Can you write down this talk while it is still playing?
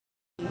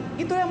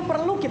Itu yang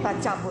perlu kita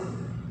cabut.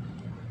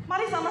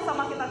 Mari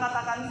sama-sama kita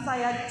katakan,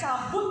 saya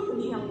cabut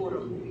benih yang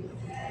buruk.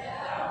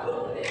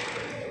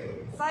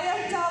 Saya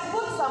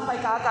cabut sampai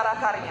ke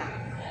akar-akarnya.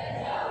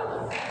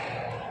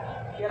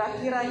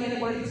 Kira-kiranya ini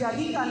boleh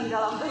dijadikan di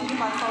dalam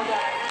kehidupan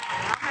saudara.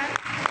 Amin.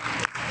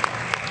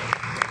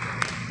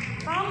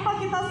 Tanpa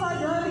kita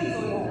sadari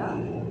saudara,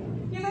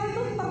 kita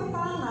itu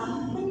tertanam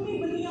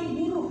benih-benih yang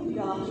buruk di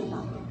dalam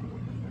kita.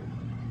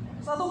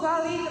 Suatu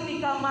kali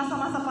ketika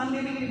masa-masa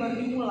pandemi ini baru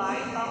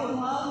dimulai tahun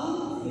lalu,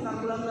 sekitar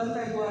bulan-bulan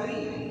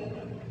Februari,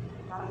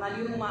 karena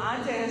di rumah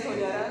aja ya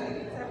saudara,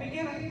 saya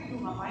pikir,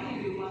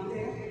 ngapain di rumah aja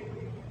ya?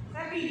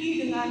 Saya pergi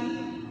dengan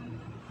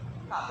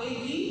Kak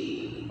Peggy,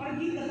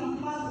 pergi ke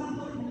tempat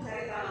untuk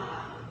mencari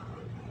tanaman.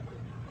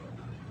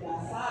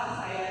 Dasar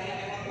saya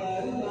yang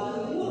memang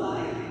baru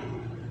mulai,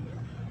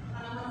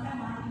 tanaman saya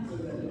mati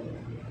saudara.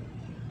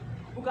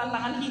 Bukan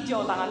tangan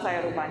hijau tangan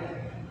saya rupanya.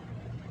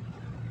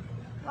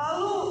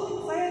 Lalu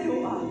saya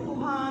doa,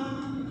 Tuhan,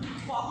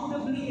 kok aku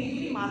udah beli kayak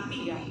gini mati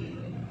ya?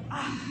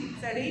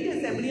 Saya ada ide,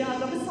 saya beli yang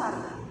agak besar.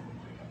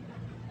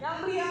 Yang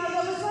beli yang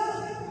agak besar,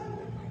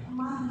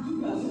 mati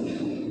juga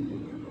saudara.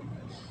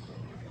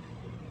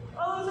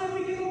 Lalu saya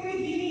pikir kayak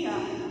gini ya,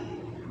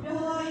 udah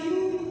layu,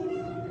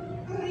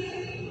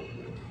 kering.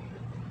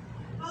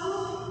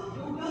 Lalu,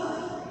 udah,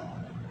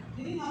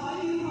 jadi ngapain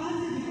di rumah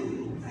aja gitu?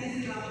 Saya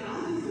siramin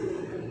aja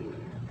saudara.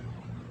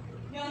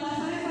 Yang gak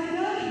saya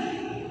sadari,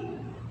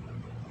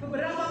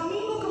 beberapa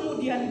minggu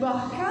kemudian,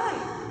 bahkan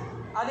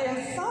ada yang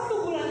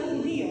 1 bulan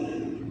kemudian,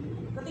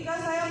 ketika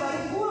saya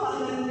baru pulang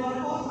dari luar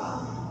kota,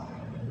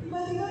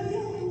 tiba-tiba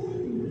dia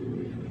turun.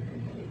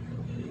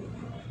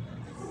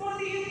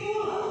 Seperti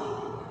itulah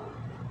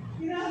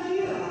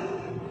kira-kira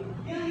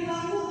yang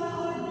dilakukan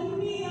oleh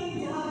bumi yang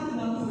jahat di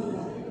dalam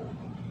saudara.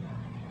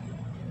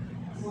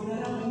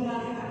 Saudara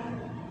biarkan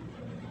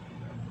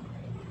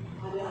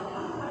ada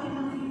apa yang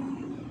masih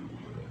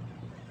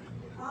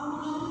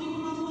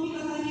mengampuni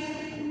katanya,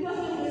 udah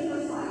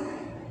selesai.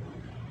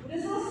 Udah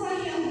selesai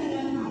yang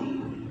dengan kami.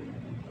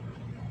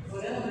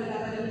 Saudara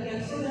berkata demikian,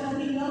 saudara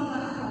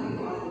tinggalkan kami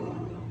itu aku.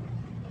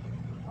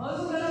 Lalu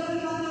saudara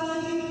berkata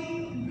lagi,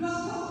 enggak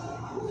kok,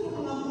 aku sudah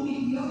mengampuni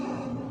dia kok.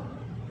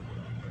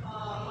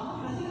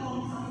 Nanti kalau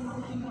misalnya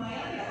satu tim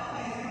lain, ya apa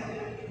ya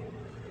saya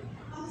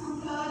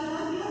langsung gak ada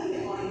lagi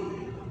yang lain.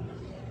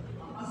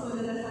 Maka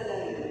saudara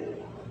sadari,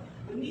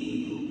 benih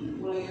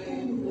mulai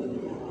tumbuh dan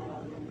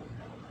berjalan.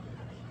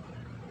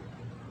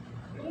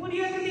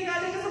 Kemudian ketika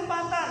ada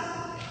kesempatan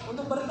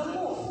untuk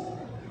bertemu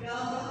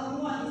dalam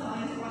pertemuan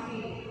misalnya seperti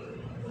ini,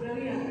 sudah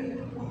lihat,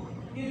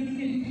 dia duduk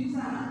di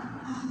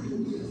sana, duduk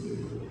di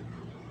sini.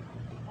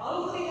 Lalu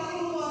ketika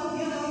keluar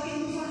dia lewat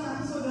pintu sana,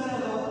 saudara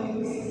lewat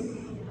pintu sini.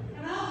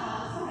 Kenapa?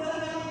 Saudara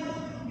memang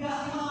nggak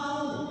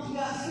mau,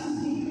 nggak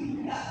sudi,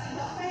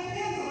 nggak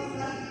pengen sama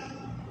sekali.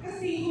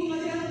 Kesinggung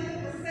aja,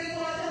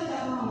 kesenggol aja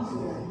nggak mau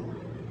saudara.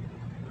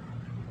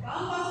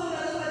 Tanpa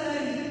saudara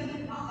sadari,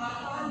 akar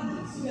tadi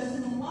sudah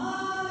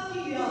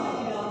semakin dalam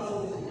di dalam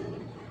saudara.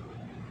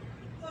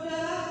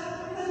 Saudara,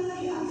 kita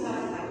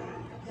diajarkan,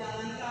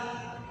 jangankan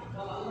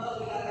Bapak-Bapak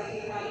berkata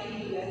kita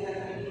ini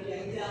diajarkan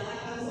demikian,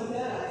 jangankan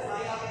saudara,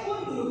 saya pun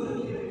dulu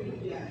berpikir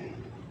demikian.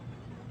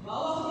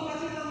 Bahwa ketika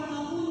kita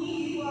mengampuni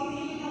itu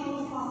artinya kita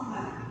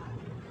melupakan.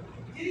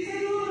 Jadi saya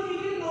dulu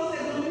berpikir kalau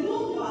saya belum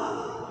lupa,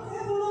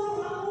 saya belum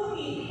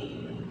mengampuni.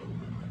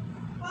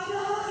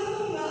 Padahal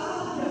itu nggak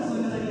ada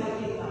saudara di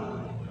Alkitab.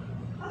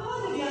 Atau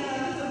ada di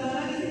antara saudara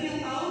di sini yang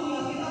tahu di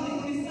Alkitab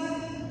dituliskan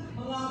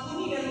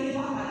mengampuni dan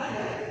melupakan?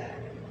 Ada?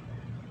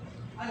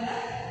 Ada?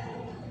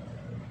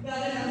 Nggak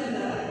ada kan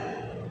saudara?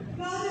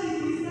 Nggak ada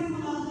dituliskan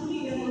mengampuni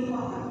dan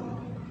melupakan.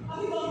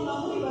 Tapi kalau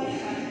mengampuni banyak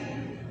kan?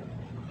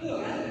 Betul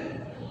kan?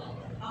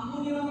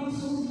 Ampunilah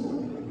musuh-musuh.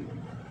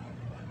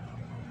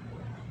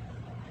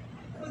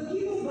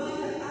 Begitu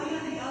banyak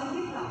ayat di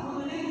Alkitab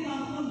mengenai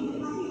mengampuni,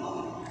 tapi kok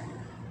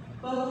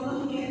baru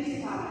mengenai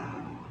sekarang.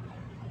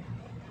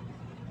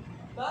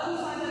 Baru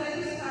sadar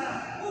itu sekarang.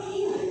 Oh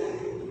iya ya,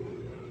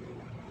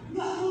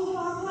 nggak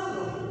melupakan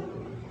loh.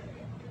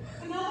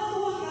 Kenapa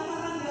Tuhan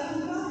katakan nggak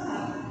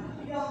lupakan?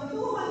 Yang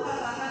Tuhan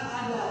katakan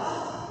adalah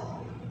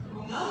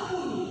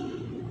mengampuni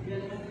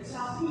dan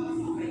mencabut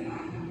sampai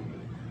akhir.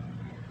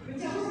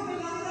 Mencabut sampai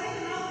akhir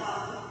kenapa?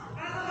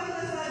 Karena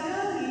kita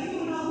sadari itu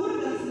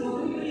menaburkan sebuah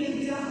benih yang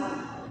jahat,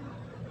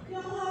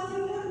 yang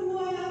menghasilkan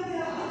buah yang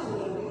jahat,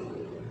 saudara.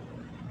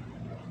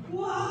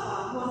 Buah apa?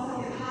 Buah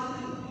sakit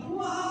hati.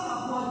 Buah apa?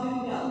 Buah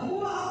dendam.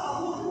 Buah apa?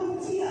 Buah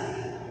kebencian.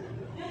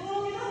 Yang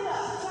kalau kita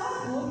nggak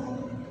cabut,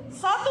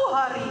 satu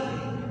hari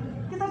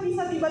kita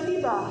bisa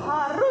tiba-tiba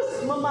harus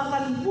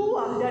memakan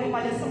buah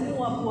daripada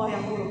semua buah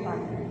yang buruk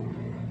tadi.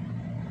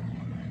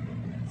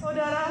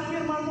 Saudara,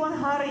 firman Tuhan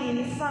hari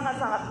ini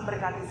sangat-sangat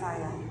memberkati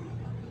saya.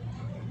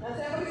 Dan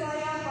saya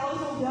percaya kalau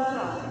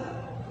saudara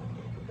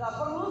gak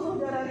perlu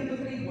saudara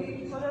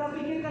ribut-ribut, saudara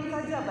pikirkan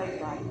saja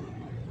baik-baik.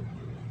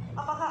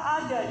 Apakah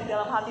ada di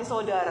dalam hati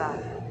saudara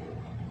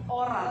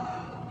orang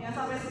yang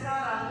sampai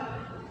sekarang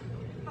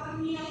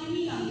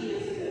terngiang-ngiang dia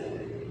saudara?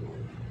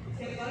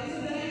 Setiap kali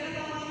saudara yang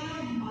namanya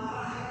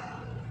marah,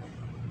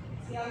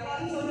 Setiap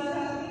kali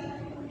saudara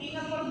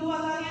ingat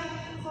perbuatannya,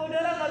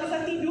 saudara gak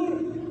bisa tidur.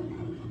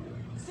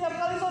 Setiap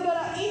kali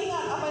saudara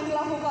ingat apa yang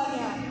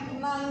dilakukannya,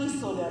 nangis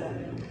saudara.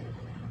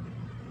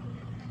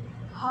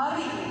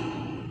 Hari ini,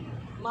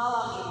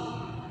 malam ini,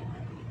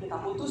 kita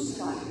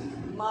putuskan,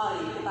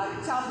 mari kita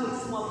cabut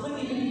semua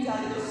benih-benih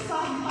jahat itu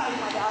sampai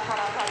pada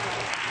akar-akarnya.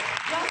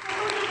 Yang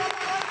setuju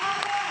katakan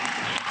amin.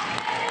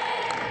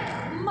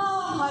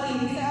 Malam hari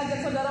ini saya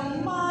ajak saudara,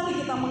 mari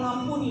kita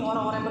mengampuni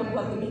orang-orang yang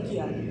berbuat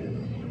demikian.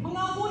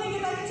 Mengampuni,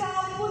 kita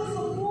cabut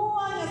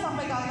semuanya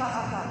sampai ke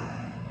akar-akar.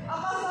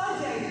 Apa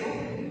saja itu?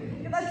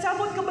 Kita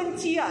cabut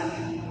kebencian,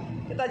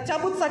 kita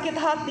cabut sakit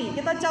hati,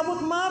 kita cabut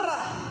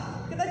marah,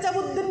 kita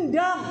cabut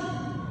dendam.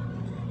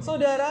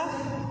 Saudara,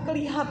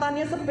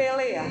 kelihatannya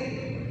sepele ya,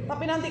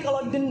 tapi nanti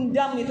kalau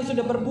dendam itu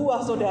sudah berbuah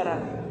saudara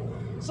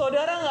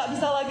nggak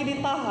bisa lagi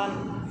ditahan.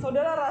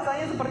 Saudara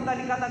rasanya seperti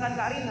tadi katakan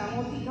Kak Rina,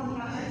 mau tikam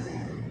aja.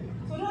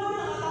 Saudara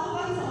udah nggak tahu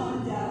lagi sama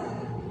penjara,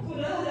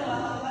 saudara udah nggak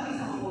tahu lagi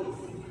sama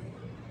polisi.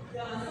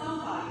 Jangan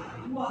sampai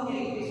buahnya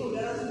itu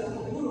saudara sudah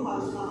keburu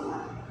harus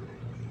makan.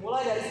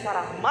 Mulai dari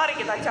sekarang, mari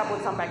kita cabut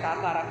sampai ke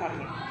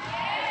akar-akarnya.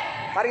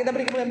 Mari kita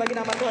beri kemuliaan bagi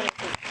nama Tuhan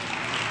Yesus.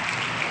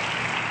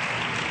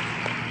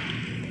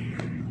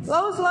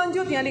 Lalu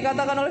selanjutnya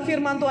dikatakan oleh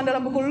firman Tuhan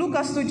dalam buku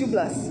Lukas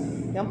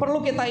 17. Yang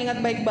perlu kita ingat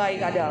baik-baik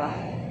adalah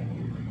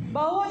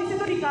bahwa di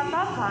situ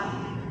dikatakan,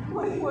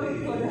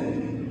 murid-murid saudara.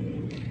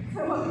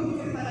 Saya waktu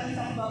diceritakan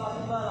sama Bapak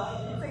Gembala,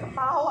 saya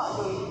ketawa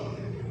tuh.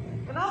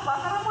 Kenapa?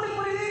 Karena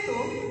murid-murid itu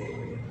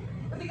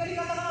ketika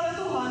dikatakan oleh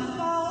Tuhan,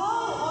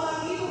 kalau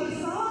orang itu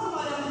bersalah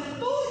kepada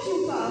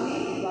 7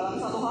 kali dalam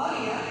satu hari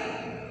ya,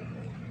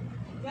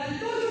 dan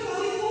 7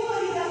 kali pula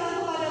datang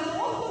kepadamu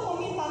untuk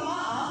meminta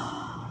maaf,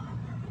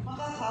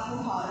 maka kamu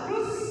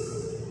harus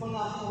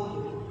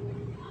mengampuni.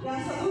 Yang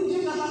setuju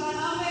katakan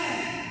amin.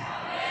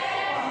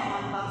 Wah,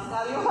 mantap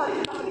sekali. Mari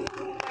kita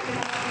berikan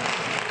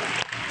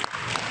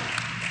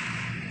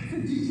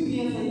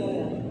sejujurnya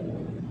saudara.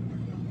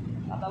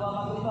 Kata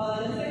Bapak Gembala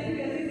dan saya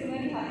juga sih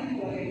sebenarnya di hati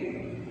juga kayak gitu.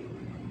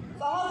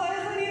 Sama saya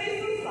sendiri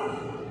susah.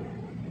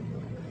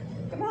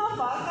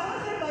 Kenapa? Karena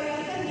saya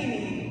bayangkan gini,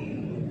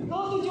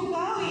 kalau 7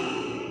 kali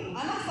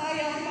anak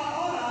saya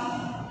 4 orang,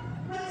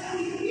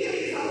 mencari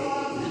diri satu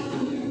orang.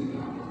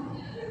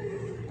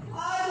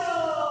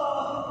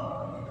 Aduh,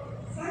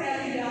 saya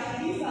tidak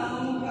bisa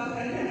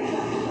mengungkapkan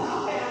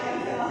apa yang akan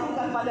saya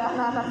lakukan pada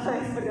anak-anak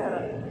saya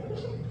saudara.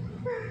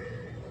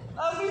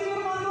 Tapi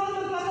firman Tuhan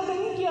berkata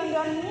demikian,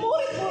 dan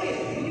murid-murid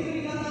begitu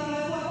dikatakan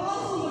oleh Tuhan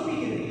langsung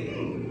berpikir,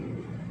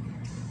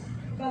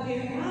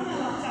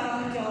 bagaimana cara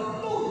menjawab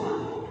Tuhan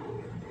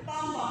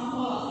tanpa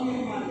menolak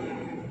firman-Nya?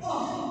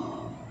 Oh,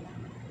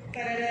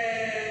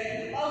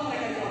 lalu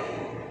mereka jawab,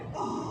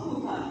 oh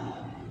Tuhan,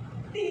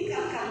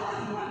 tingkatkanlah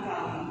iman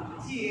kami.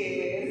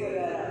 Cie,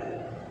 saudara.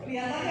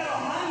 Kelihatannya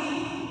rohani,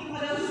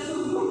 padahal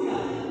sesungguhnya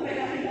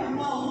mereka tidak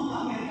mau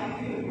mengaminkan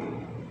firman.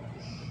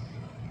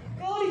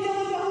 Kalau di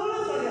zaman dahulu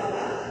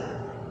saudara,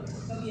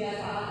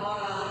 kebiasaan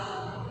orang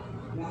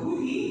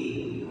Yahudi,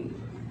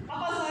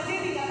 apa saja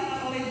yang dikatakan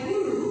oleh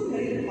guru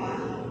dari depan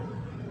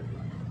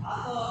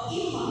atau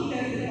imam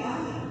dari depan,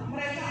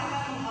 mereka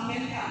akan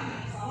mengaminkan.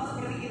 Sama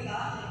seperti kita,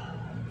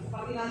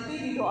 seperti nanti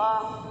di doa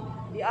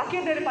di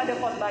akhir daripada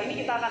khotbah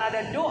ini kita akan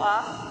ada doa,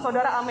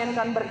 saudara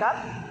aminkan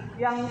berkat.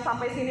 Yang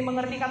sampai sini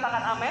mengerti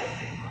katakan amin.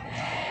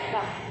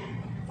 Nah,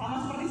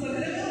 sama seperti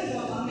saudara kan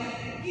jawab amin,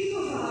 itu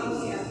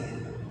seharusnya.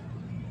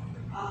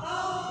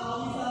 Atau kalau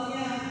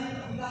misalnya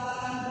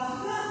dikatakan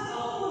bahkan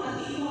kalaupun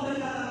nanti imam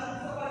berkata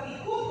seperti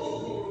kutub,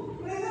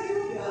 mereka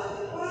juga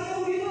orang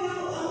Yahudi itu akan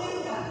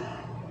mengaminkan.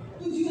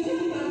 Tujuannya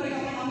bukan mereka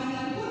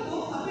mengaminkan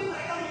kutub, tapi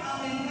mereka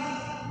mengaminkan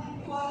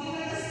waktu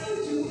mereka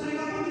setuju,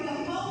 mereka pun tidak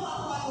mau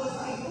melakukan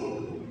dosa itu,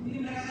 jadi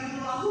mereka akan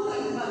melakukan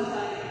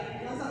kebalikannya.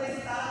 Yang sampai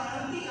sekarang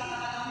nanti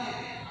katakan amin.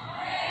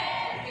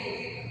 Oke.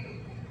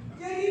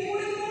 Jadi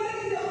murid-murid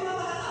tidak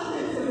mengatakan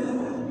amin, saudara.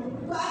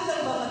 Bandel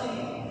banget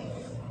ini.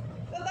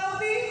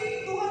 Tetapi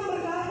Tuhan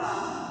berkata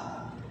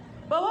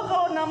bahwa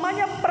kalau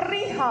namanya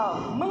perihal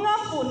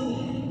mengampuni,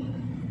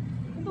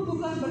 itu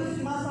bukan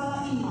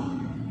bermasalah iman.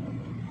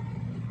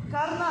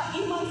 Karena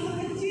iman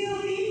sekecil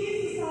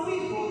biji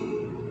sawi pun,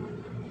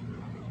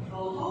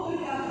 kalau kau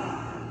berkata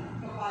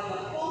kepada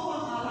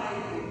pohon ara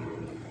itu,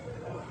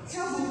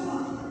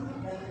 cabutlah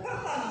dan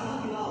tertanamlah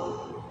di laut,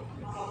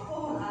 maka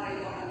pohon ara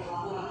itu akan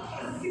melakukan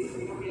persis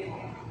seperti itu.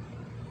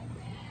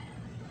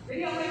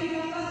 Jadi apa yang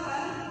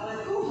dikatakan oleh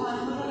Tuhan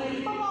mengenai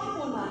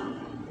pengampunan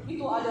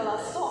itu adalah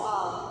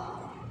soal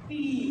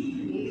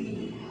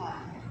pilihan.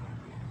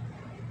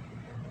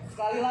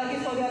 Sekali lagi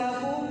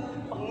saudaraku,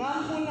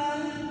 pengampunan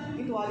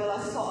itu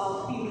adalah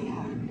soal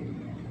pilihan.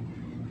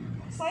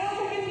 Saya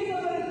mungkin bisa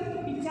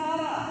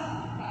berbicara,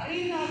 Kak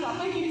Rina, Kak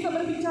Peggy bisa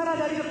berbicara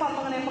dari depan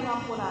mengenai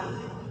pengampunan.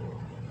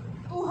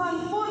 Tuhan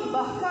pun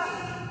bahkan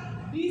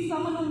bisa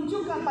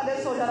menunjukkan pada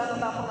saudara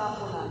tentang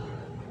pengampunan.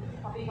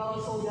 Tapi kalau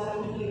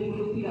saudara memilih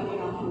untuk tidak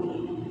mengampuni,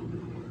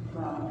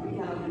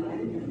 bicara dengan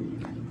dia.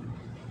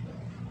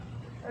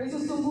 Tapi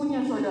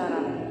sesungguhnya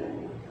saudara,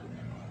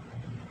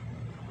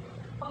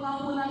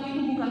 pengampunan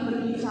itu bukan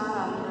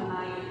berbicara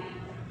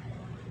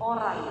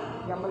orang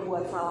yang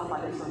berbuat salah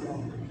pada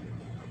saudara.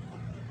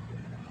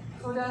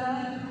 Saudara,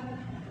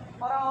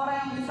 orang-orang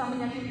yang bisa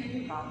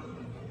menyakiti kita,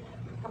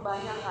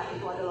 kebanyakan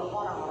itu adalah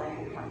orang-orang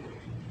yang dekat.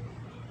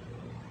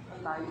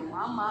 Entah itu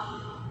mama,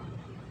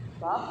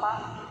 bapak,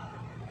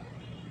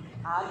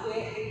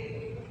 adik,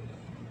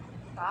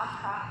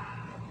 kakak,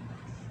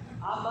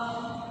 abang,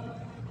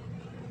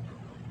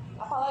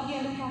 apalagi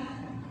yang dekat,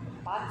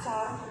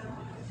 pacar,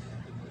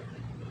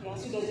 yang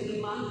sudah jadi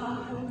mantan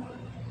pun.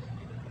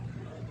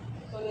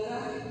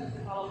 Saudara,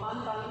 kalau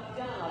mantan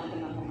janganlah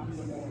dikenal teman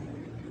saudara.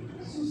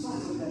 Susah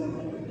saudara.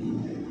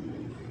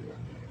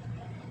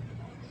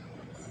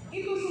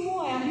 Itu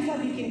semua yang bisa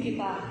bikin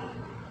kita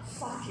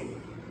sakit.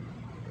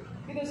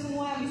 Itu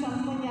semua yang bisa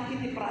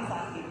menyakiti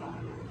perasaan kita.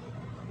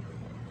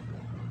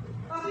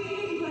 Tapi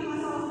ini bukan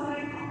masalah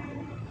mereka.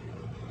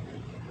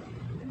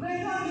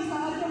 Mereka bisa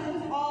aja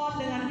move on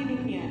dengan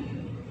hidupnya.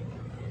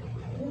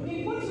 Mungkin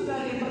pun sudah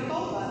ada yang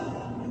bertobat.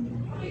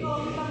 Tapi kalau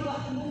kita nggak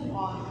move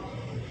on,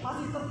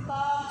 masih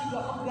tetap juga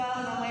pegang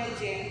namanya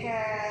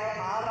jengkel,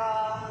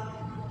 marah.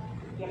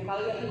 Yang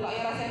kali lihat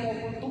mukanya rasanya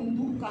mau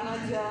tumbuhkan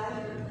aja.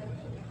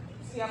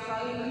 Setiap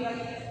kali melihat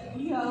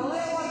dia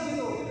lewat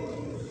gitu,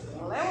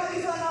 lewat di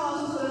sana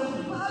langsung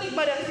sudah balik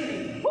badan sini.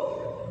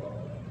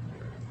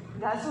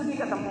 Gak sudi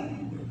ketemu.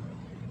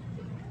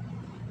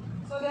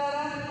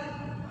 Saudara,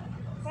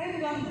 saya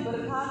bukan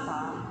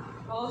berkata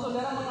kalau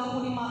saudara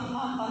mengampuni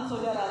mantan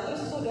saudara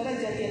terus saudara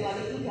jadian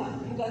lagi, enggak,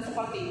 bukan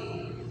seperti itu.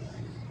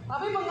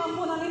 Tapi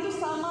pengampunan itu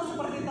sama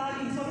seperti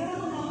tadi. Saudara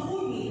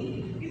mengampuni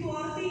itu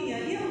artinya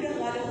dia udah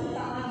gak ada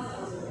utang lagi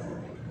sama saudara.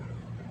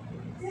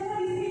 Siapa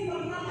di sini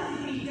pernah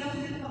kasih pinjam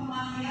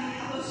temannya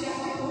atau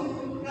siapapun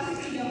kasih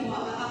pinjam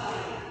uang apa?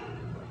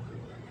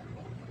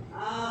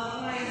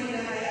 Pernah yang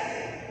saudara ya?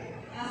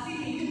 Kasih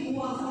pinjam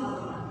uang sama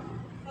teman.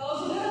 Kalau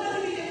saudara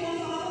kasih pinjam uang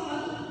sama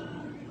teman,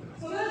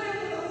 saudara yang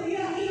ketemu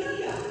dia, ingat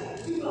gak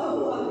jumlah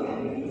uang yang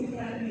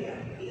dipinjamkan dia?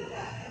 Ingat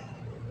gak?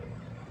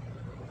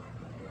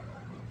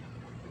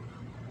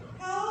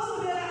 Kalau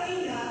saudara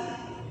ingat,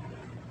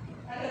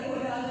 ada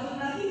godaan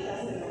pernah kita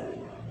saudara.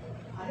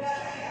 Ada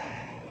kan ya?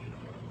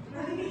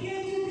 Nah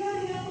demikian juga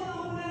dengan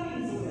pengampunan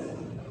ini saudara.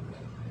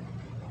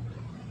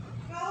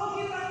 Kalau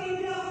kita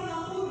tidak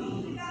mengampuni,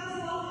 kita akan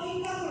selalu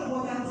ingat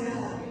perbuatan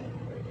jahat.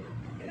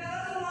 Kita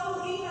akan selalu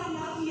ingat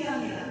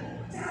makiannya,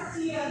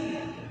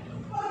 caciannya,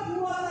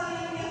 perbuatan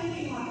yang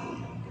menyakiti hati.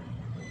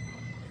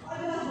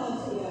 Padahal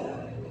saudara,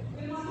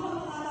 firman Tuhan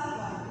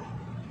mengatakan,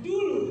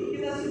 dulu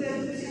kita sudah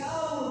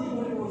jauh lebih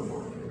berdosa.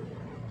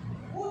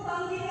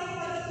 Utang kita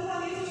kepada Tuhan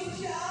Yesus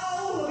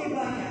jauh lebih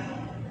banyak.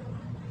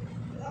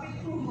 Tapi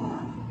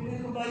Tuhan dengan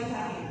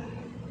kebaikannya,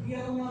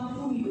 Dia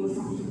mengampuni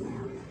dosa kita.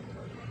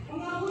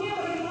 Mengampuninya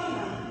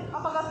bagaimana?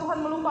 Apakah Tuhan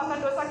melupakan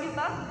dosa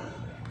kita?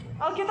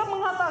 Alkitab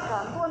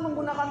mengatakan Tuhan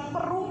menggunakan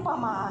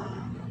perumpamaan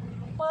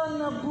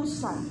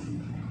penebusan.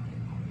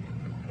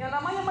 Yang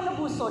namanya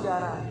menebus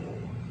saudara.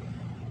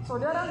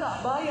 Saudara nggak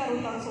bayar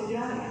utang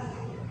saudara,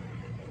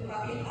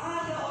 tetapi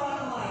ada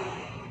orang lain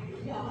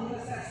yang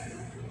mengeses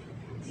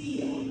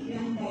dia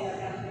yang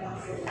membayarkan utang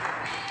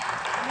saudara.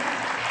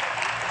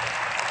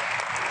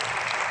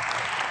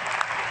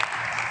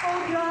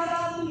 Saudara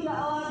tidak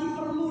lagi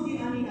perlu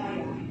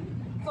dianiaya.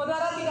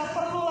 Saudara tidak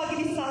perlu lagi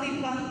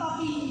disalibkan,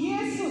 tapi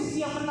Yesus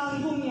yang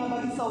menanggungnya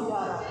bagi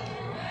saudara.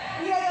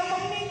 Dia yang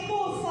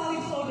memikul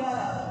salib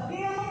saudara. Dia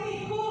yang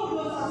memikul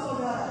dosa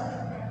saudara.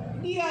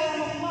 Dia yang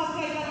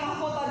memakaikan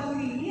mahkota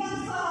duri yang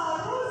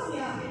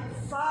seharusnya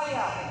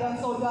saya dan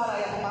saudara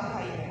yang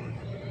memakainya.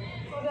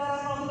 Saudara,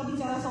 kalau kita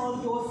bicara soal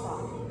dosa,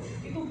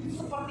 itu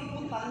seperti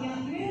utang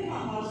yang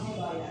memang harus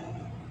dibayar.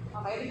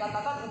 Makanya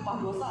dikatakan upah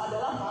dosa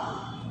adalah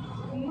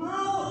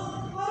maut.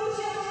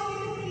 Harusnya maut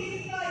itu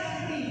kita yang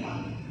terima.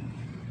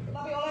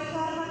 Tapi oleh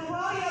karena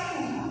karya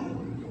Tuhan,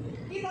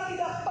 kita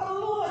tidak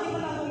perlu lagi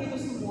menanggung itu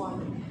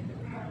semuanya.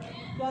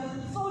 Dan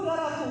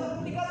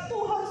saudaraku, ketika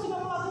Tuhan sudah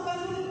melakukan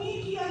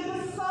demikian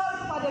besar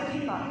kepada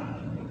kita,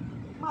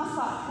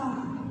 masakan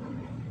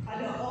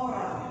ada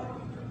orang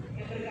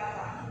yang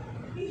berkata,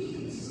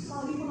 ih,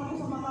 sekali pun aku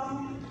sama kamu,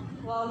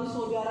 lalu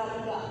saudara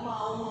tidak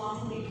mau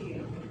mengampuni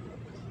dia.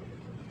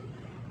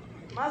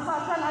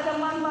 Masakan ada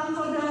mantan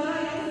saudara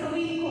yang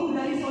selingkuh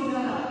dari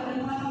saudara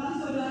dan mengatakan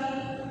saudara,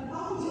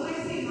 aku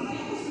jelek sih,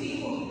 makanya aku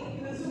selingkuh.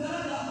 Dan saudara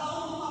tidak mau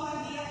melupakan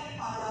dia,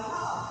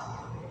 padahal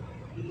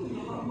itu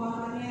yang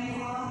perbuatannya yang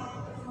salah.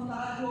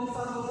 Sementara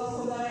dosa-dosa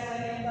saudara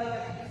yang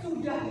banyak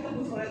sudah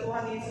ditebus oleh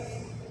Tuhan Yesus.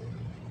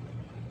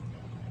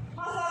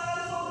 Masakan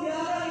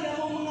saudara tidak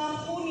mau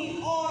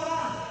mengampuni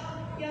orang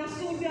yang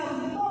sudah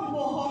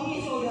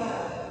membohongi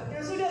saudara,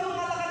 yang sudah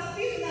mengatakan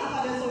fitnah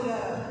pada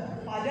saudara,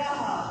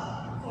 padahal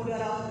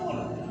saudara pun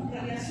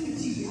bukannya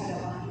suci di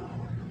hadapan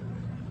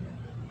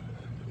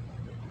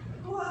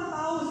Tuhan.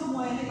 Tahu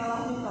semua yang kita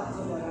lakukan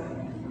saudara.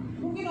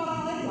 Mungkin orang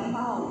lain tidak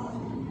tahu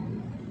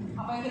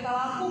apa yang kita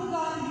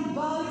lakukan di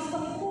balik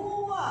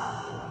semua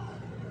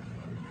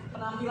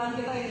penampilan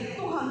kita ini.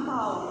 Tuhan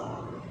tahu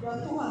dan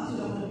Tuhan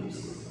sudah menebus.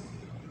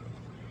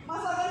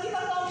 Masakan kita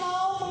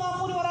mau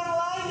mengampuni orang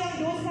lain yang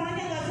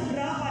dosanya nggak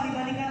seberapa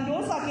dibandingkan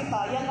dosa kita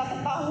yang nggak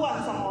ketahuan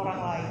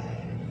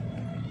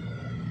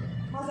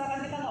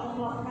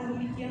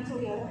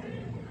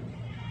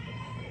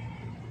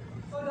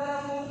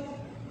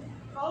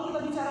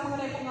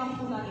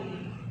pengampunan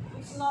ini,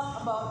 it's not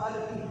about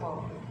other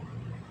people,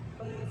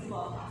 but it's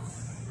about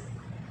us.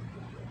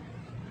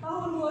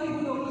 Tahun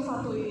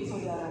 2021 ini,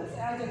 saudara,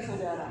 saya ajak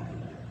saudara,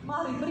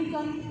 mari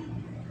berikan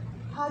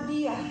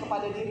hadiah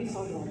kepada diri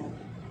saudara.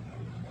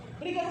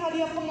 Berikan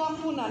hadiah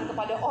pengampunan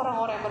kepada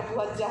orang-orang yang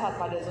berbuat jahat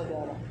pada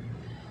saudara.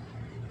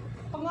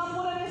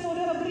 Pengampunan yang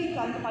saudara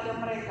berikan kepada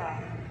mereka,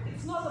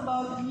 it's not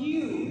about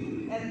you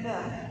and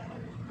them,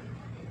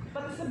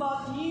 but it's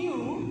about you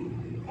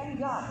and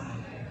God.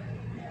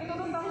 Itu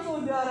tentang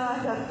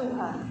saudara dan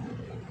Tuhan.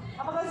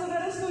 Apakah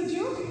saudara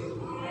setuju?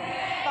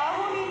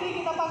 Tahun ini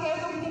kita pakai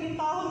untuk menjadi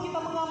tahun kita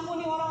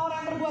mengampuni orang-orang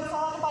yang berbuat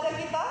salah kepada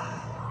kita.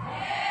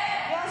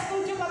 Yang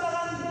setuju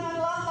katakan dengan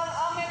lantang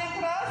amin yang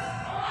keras.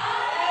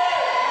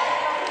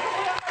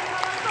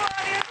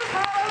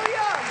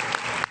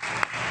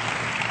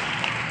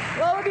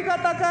 Lalu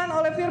dikatakan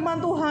oleh firman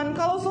Tuhan,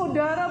 kalau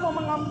saudara mau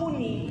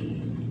mengampuni,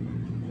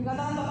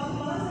 dikatakan Bapak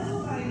Kepala, saya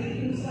suka ini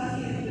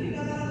ilustrasi itu.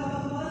 Dikatakan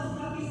Bapak Kepala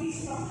seperti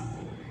sistem.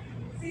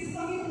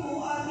 Sistem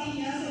itu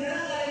artinya saudara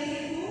nggak ada di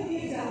situ,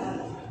 dia jalan.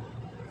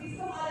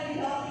 Sistem ada di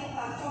dalam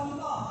kita.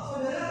 Contoh,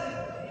 saudara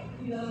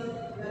di dalam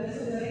dada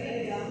saudara ini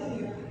ada jantung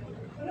ya.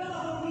 Saudara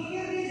nggak mau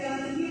mikir dia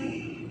jalan sendiri.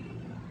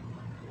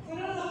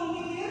 Saudara nggak mau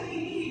mikir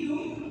ini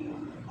hidung,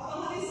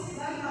 otomatis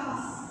tarik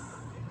nafas.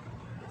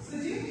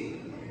 Setuju?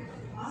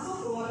 Masuk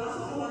keluar,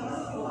 masuk keluar,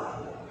 masuk keluar.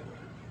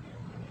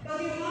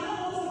 Bagaimana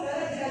kalau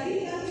saudara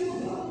jadikan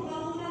juga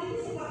pengampunan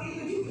itu seperti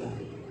itu juga?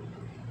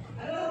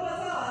 Ada orang buat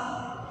salah,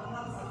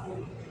 otomatis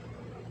ampuni.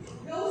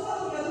 Gak usah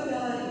udah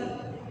lagi.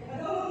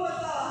 Ada orang buat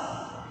salah,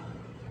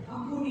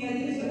 ampuni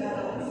aja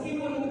saudara.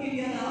 Meskipun mungkin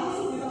dia nggak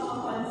langsung bisa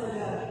maafkan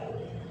saudara.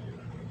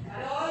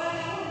 Ada orang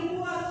yang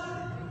membuat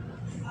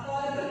atau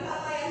ada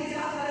berkata yang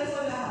jahat pada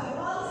saudara,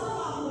 langsung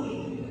ampuni.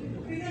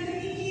 Dengan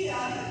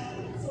demikian,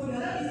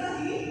 saudara bisa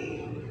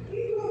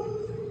hidup.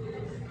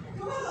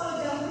 Coba kalau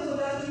jantung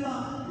saudara cuma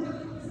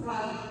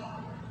sekali,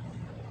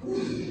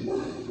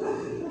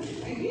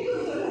 kayak gitu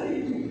saudara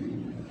hidup.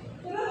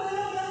 Saudara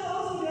bayangkan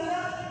kalau saudara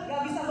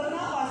nggak bisa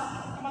bernafas,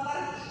 cuma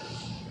tarik.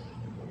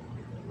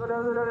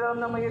 Saudara dalam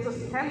nama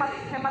Yesus hemat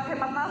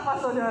nafas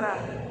saudara.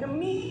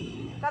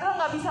 Karena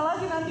nggak bisa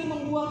lagi nanti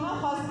membuang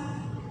nafas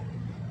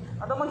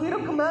atau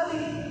menghirup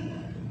kembali.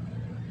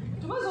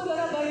 Cuma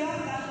saudara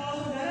bayangkan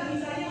kalau saudara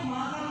misalnya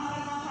makan,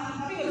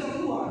 tapi nggak bisa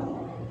keluar.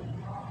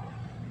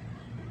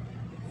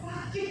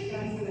 Sakit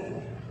kan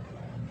saudara.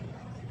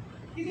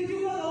 Itu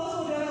juga kalau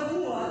saudara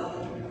buat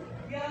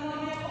yang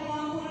namanya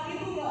pengampunan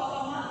itu gak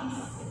otomatis,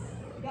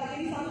 gak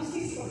jadi satu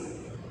sistem.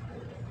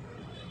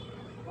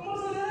 Kalau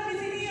saudara di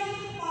sini yang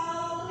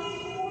paling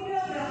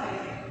muda berapa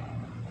ya?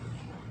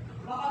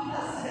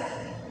 18 ya?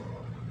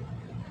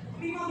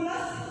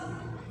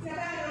 15? Siapa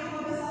yang ada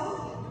 15 tahun?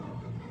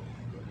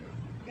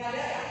 Gak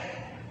ada ya?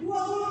 20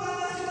 ke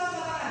atas coba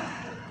katakan.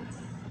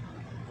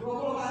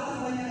 20 ke atas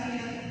banyak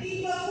yang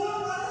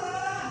 30 ke atas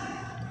katakan.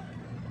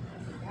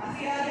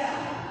 Masih ada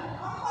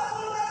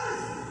 40 ke atas.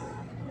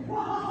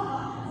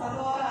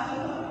 Satu orang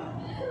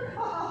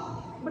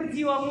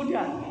berjiwa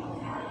muda.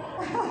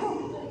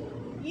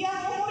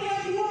 Yang umurnya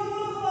 20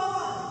 ke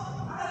bawah.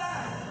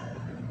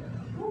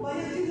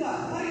 Banyak juga.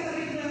 Mari kita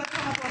berikan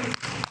sama Tuhan.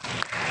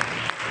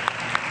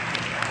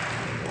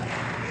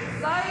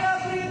 Saya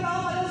beritahu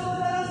pada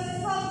saudara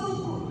satu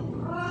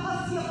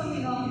rahasia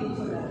pentinggalan hidup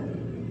saudara.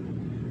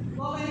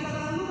 Bahwa yang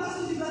dikatakan Lukas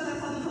 17 ayat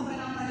 1 sampai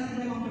 6 tadi itu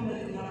memang benar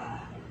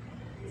kenyataan.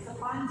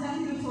 Sepanjang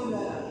hidup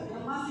saudara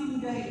yang masih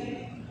muda ini,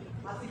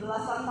 masih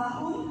belasan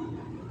tahun,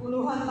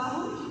 puluhan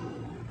tahun,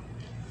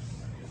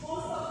 mau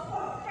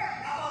se-perfect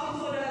apapun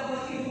saudara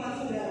buat kehidupan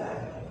saudara,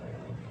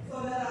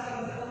 saudara akan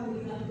bertemu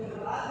dengan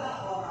beragam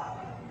orang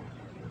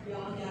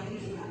yang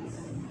menyakiti hati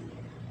saudara.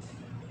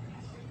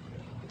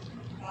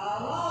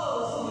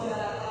 Kalau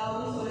saudara tahu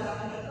saudara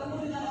akan bertemu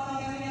dengan orang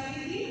yang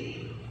menyakiti,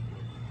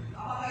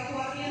 apakah itu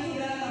artinya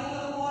saudara tidak mau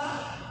ketemu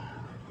orang?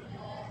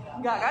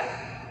 Enggak kan?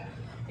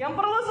 Yang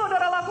perlu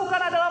saudara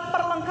lakukan adalah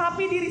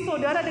perlengkapi diri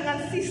saudara dengan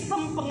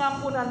sistem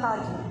pengampunan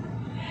tadi.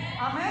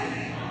 Amin.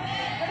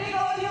 Jadi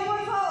kalau dia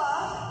buat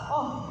salah,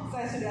 oh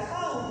saya sudah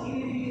tahu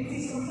ini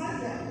sistem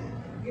saja.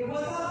 Dia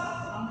buat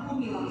salah,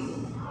 ampuni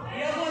langsung.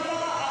 Dia buat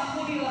salah,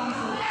 ampuni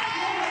langsung.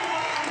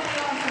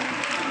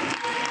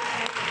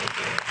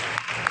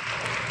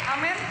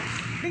 Amin.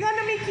 Dengan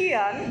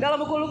demikian,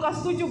 dalam buku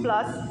Lukas 17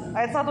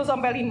 ayat 1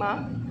 sampai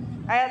 5.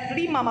 Ayat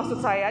 5 maksud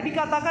saya,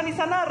 dikatakan di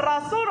sana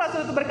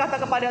rasul-rasul itu berkata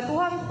kepada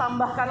Tuhan,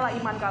 tambahkanlah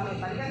iman kami.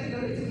 Tadi kan kita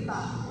udah cerita,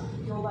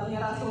 jawabannya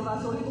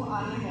rasul-rasul itu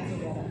aneh ya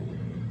saudara.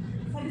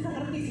 Saya bisa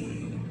ngerti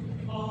sih,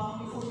 kalau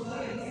maafin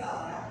saudara yang bisa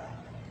ya,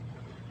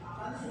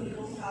 akan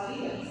selingkuh sekali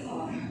ya bisa.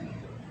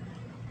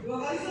 2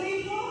 kali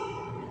selingkuh,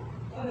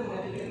 udah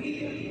berarti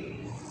gitu.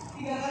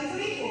 3 kali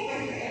selingkuh,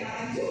 kayak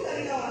enakan juga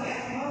di kawan ya.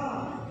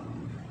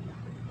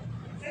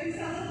 Saya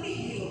bisa ngerti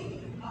gitu,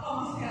 apa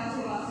maksudnya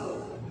rasul-rasul.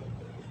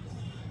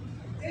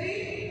 Jadi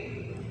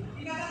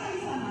dikatakan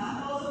di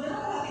sana, kalau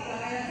saudara perhatikan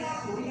ayat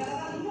 1,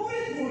 dikatakan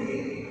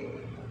murid-murid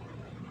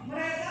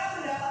mereka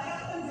mendapatkan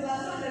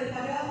penjelasan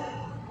daripada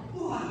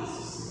Tuhan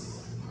Yesus.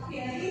 Tapi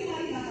ayat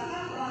 5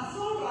 dikatakan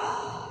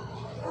rasul-rasul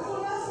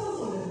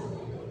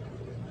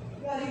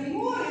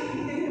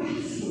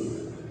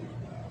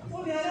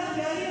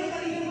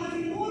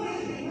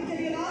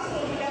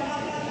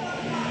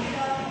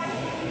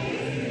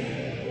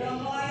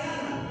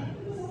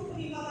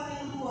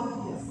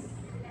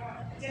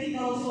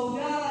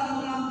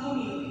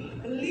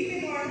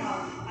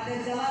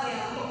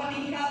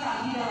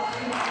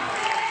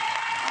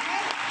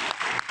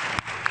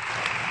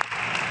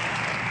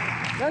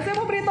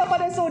beritahu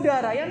pada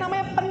saudara, yang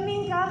namanya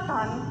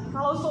peningkatan,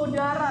 kalau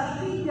saudara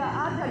tidak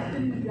ada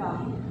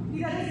dendam,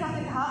 tidak ada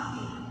sakit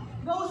hati,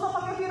 gak usah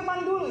pakai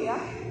firman dulu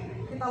ya,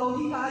 kita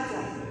logika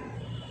aja.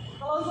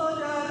 Kalau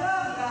saudara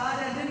gak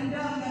ada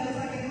dendam, gak ada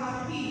sakit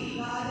hati,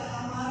 gak ada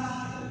amarah,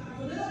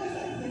 saudara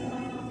bisa kerja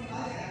sama siapa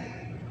aja.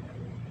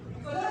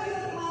 Saudara bisa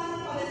teman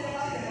pada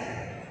siapa aja.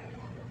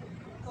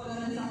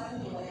 Saudara bisa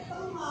punya banyak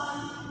teman,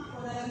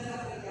 saudara bisa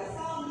kerja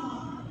sama,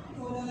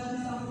 saudara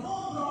bisa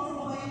ngobrol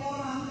sama banyak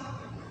orang.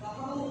 Gak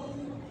perlu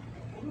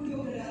dia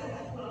udah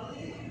datang pulang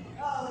sih.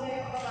 Oh udah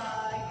ya,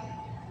 bye.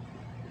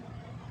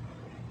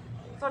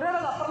 Saudara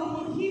gak perlu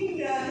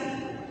menghindar.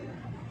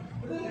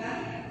 Betul kan?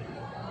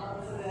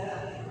 Saudara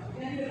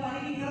yang di depan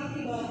ini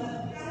ngerti banget,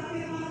 karena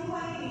firman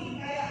Tuhan ini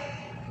kayak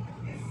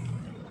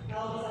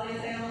kalau misalnya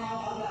saya mau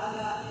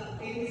agak-agak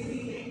egois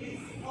sedikit,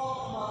 it's all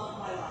about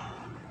my life.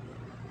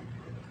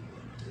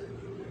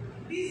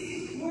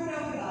 This word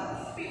of God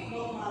speak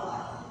about my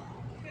life.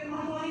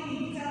 Firman Tuhan ini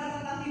bicara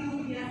tentang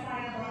hidupnya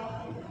saya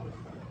banget.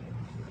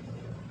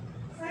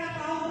 Saya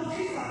tahu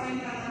persis apa yang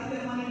dikatakan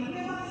firman ini.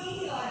 Memang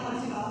inilah yang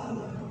harus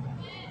dilakukan.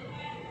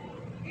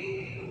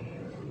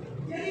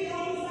 Jadi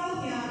kalau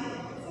misalnya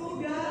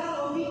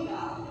saudara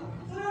logika,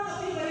 saudara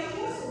lebih banyak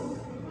musuh,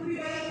 lebih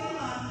banyak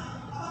teman,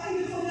 apakah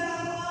hidup saudara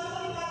mengalami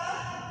peningkatan?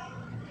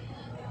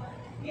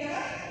 Iya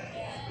kan?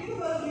 Itu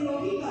baru di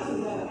logika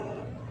saudara.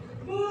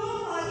 Belum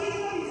lagi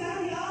kita bicara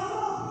di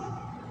Allah.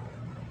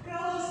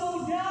 Kalau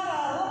saudara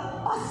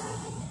lepas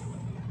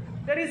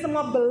dari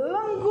semua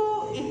belenggu,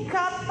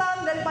 ikatan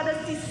daripada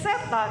si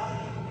setan,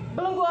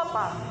 belenggu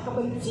apa?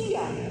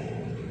 Kebencian,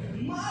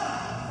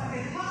 marah,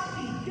 sakit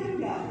hati,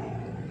 dendam.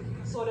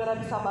 Saudara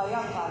bisa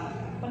bayangkan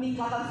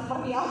peningkatan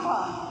seperti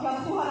apa yang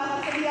Tuhan akan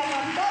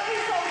sediakan bagi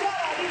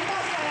saudara di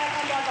masa yang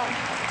akan datang.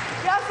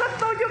 Yang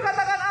setuju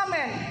katakan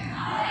amin.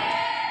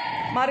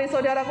 Mari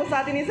saudaraku,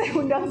 saat ini saya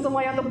undang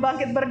semuanya untuk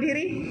bangkit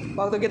berdiri.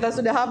 Waktu kita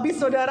sudah habis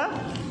saudara.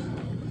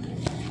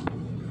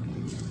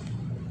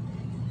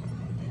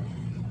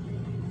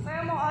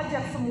 Saya mau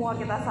ajak semua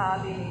kita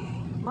saat ini,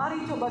 mari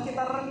coba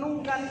kita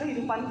renungkan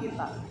kehidupan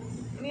kita.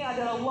 Ini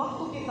adalah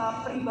waktu kita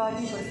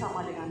pribadi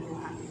bersama dengan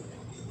Tuhan.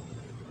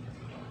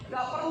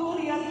 Gak perlu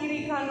lihat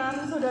kiri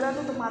kanan, saudara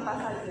tutup mata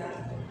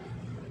saja.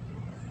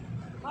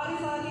 Mari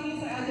saat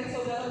ini saya ajak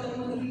saudara untuk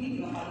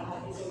menerima pada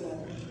hati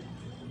saudara.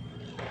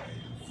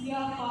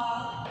 Siapa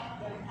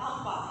dan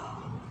apa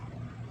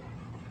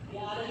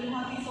yang ada di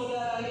hati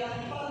saudara yang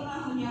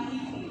pernah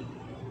menyakiti?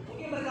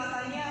 Mungkin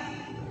berkatanya,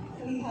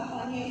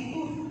 kelihatannya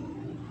itu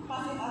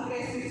pasif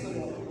agresif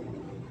saudara.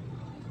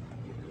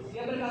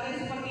 Dia berkata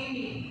seperti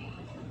ini.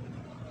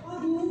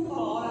 Waduh,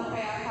 kalau orang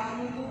kayak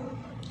kamu tuh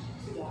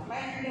sudah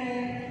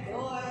pendek,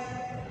 jelek,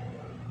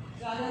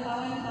 gak ada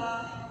talenta,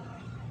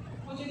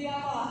 mau jadi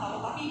apalah kamu?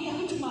 Tapi ini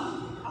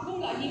aku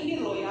nggak nyindir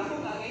loh ya,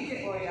 aku nggak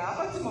ngejek loh ya,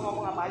 aku cuma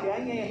ngomong apa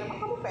adanya ya. Memang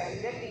kamu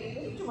pendek,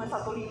 ini cuma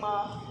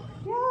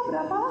 1,5, ya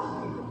berapa lah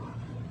gitu.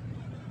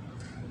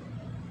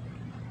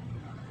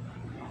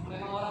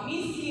 Memang orang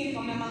miskin,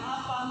 kalau memang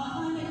apa,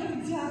 makanya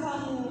kerja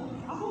kamu.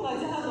 Aku nggak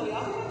jahat loh ya,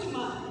 aku kan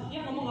cuma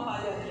yang ngomong apa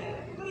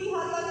adanya.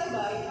 Kelihatannya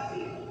baik, tapi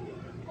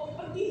kok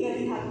pedih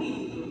dari hati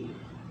gitu.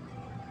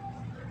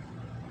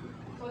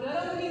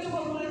 Saudara mungkin coba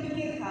mulai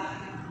pikirkan,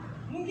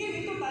 mungkin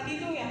itu tadi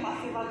tuh yang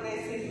pasif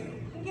agresif.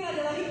 Mungkin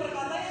ada lagi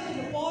perkataan yang to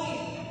the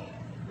point.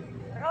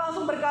 Mereka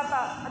langsung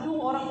berkata, aduh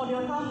orang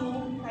model kamu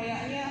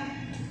kayaknya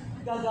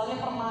gagalnya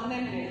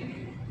permanen deh,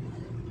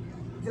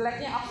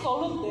 jeleknya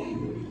absolut deh.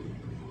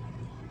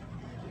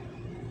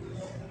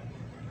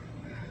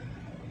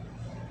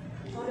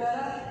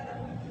 Saudara,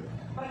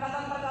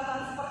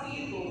 perkataan-perkataan seperti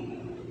itu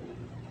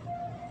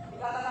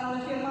dikatakan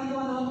oleh firman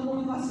Tuhan dalam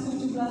Lukas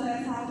 17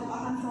 ayat 1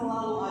 akan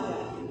selalu ada.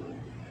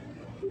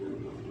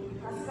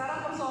 Nah sekarang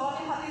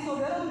persoalannya, hati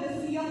saudara sudah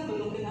siap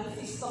belum dengan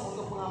sistem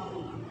untuk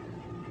mengampuni?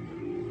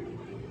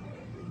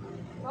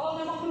 Kalau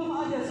memang belum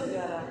ada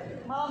saudara,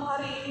 malam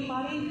hari ini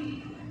mari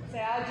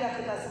saya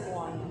ajak kita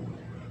semuanya,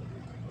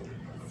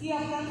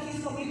 siapkan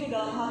sistem itu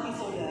dalam hati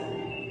saudara,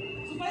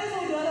 supaya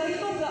saudara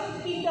itu gak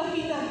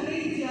pindah-pindah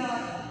gereja,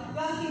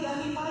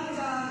 ganti-ganti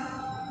pacar,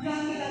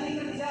 ganti-ganti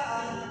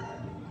kerjaan.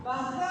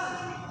 Bahkan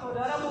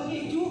saudara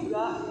mungkin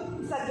juga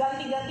bisa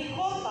ganti-ganti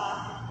kota.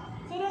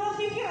 Saudara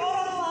pikir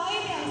orang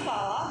lain yang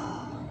salah,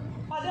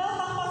 padahal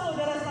tanpa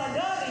saudara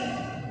sadari,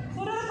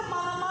 saudara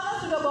kemana-mana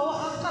sudah bawa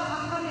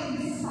akar-akar yang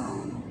besar,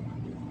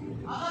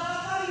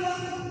 akar-akar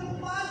yang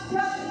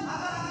panjang,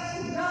 akar-akar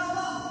yang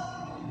dalam.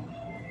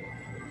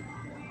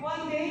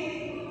 One day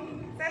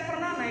saya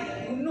pernah naik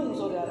gunung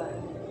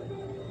saudara,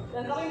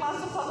 dan kami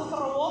masuk satu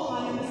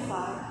terowongan yang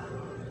besar.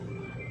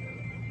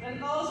 Dan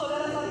kalau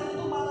saudara saat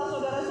itu mata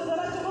saudara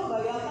coba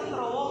bayangkan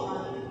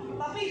terowongan,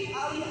 tapi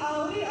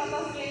alih-alih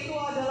atasnya itu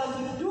adalah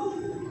gedung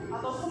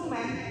atau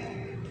semen,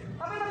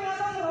 tapi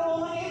ternyata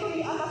terowongannya itu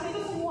di atasnya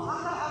itu semua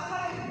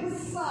akar-akar yang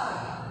besar,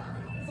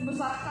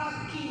 sebesar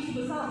kaki,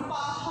 sebesar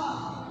paha.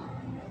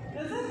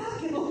 Dan saya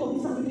kaget loh, kok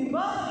bisa gede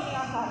banget ini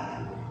akar.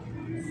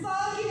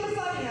 Saking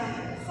besarnya,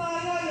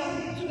 saya yang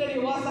sudah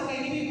dewasa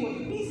kayak gini pun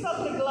bisa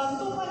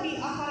bergelantungan di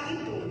akar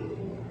itu.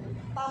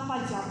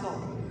 tanpa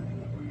jatuh.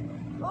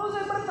 Lalu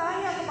saya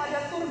bertanya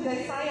kepada tour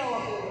guide saya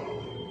waktu itu.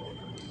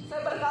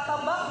 Saya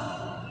berkata, Bang,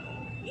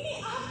 ini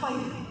apa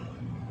ini?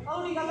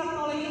 Lalu dikatakan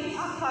oleh ini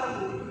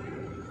akar, Bu.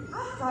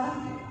 Akar?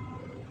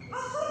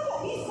 Akar kok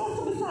bisa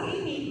sebesar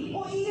ini?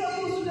 Oh iya,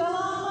 Bu, sudah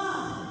lama.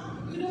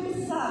 Sudah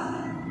besar.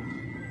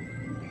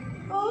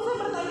 Lalu saya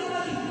bertanya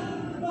lagi,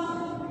 Bang,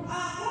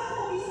 akar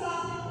kok bisa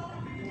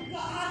ke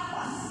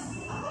atas?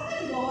 Akar kan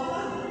di bawah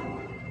tanah.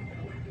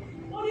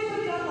 Lalu dia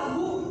berkata,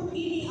 Bu,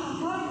 ini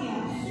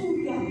akarnya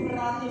sudah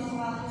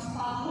beratus-ratus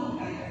tahun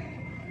kayaknya.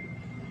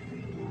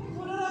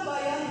 Saudara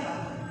bayangkan,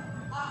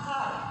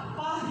 akar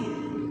pahit,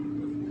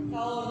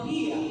 kalau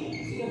dia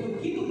sudah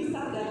begitu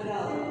besar dan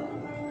dalam,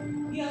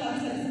 dia nggak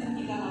bisa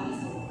disembunyikan lagi.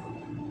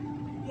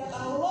 Dia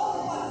akan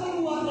lompat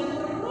keluar dan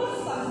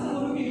merusak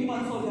seluruh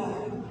kehidupan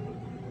saudara.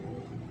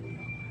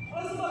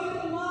 Oleh sebab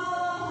itu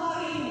malam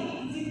hari ini,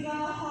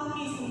 izinkanlah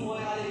kami semua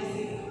yang ada di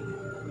sini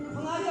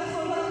mengajak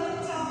saudara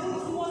mencabut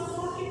semua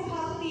sakit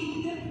hati,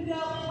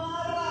 dendam,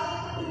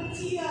 marah,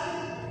 kebencian,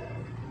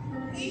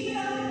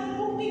 keinginan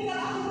membuktikan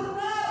aku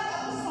benar,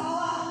 aku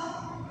salah.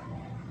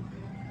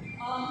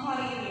 Malam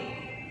hari ini,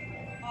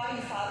 mari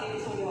saat ini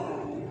saudara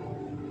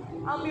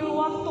ambil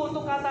waktu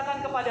untuk katakan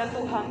kepada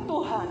Tuhan,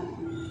 Tuhan,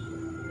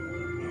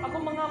 aku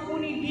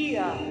mengampuni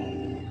dia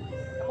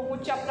yang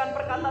mengucapkan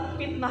perkataan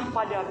fitnah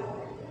padaku.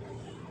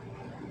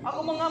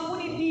 Aku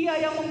mengampuni dia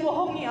yang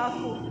membohongi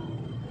aku.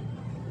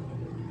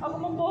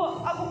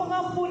 Aku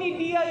mengampuni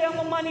dia yang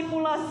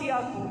memanipulasi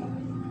aku.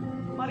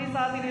 Mari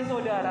saat ini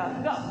saudara,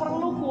 gak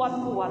perlu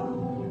kuat-kuat,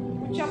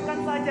 ucapkan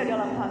saja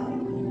dalam hati.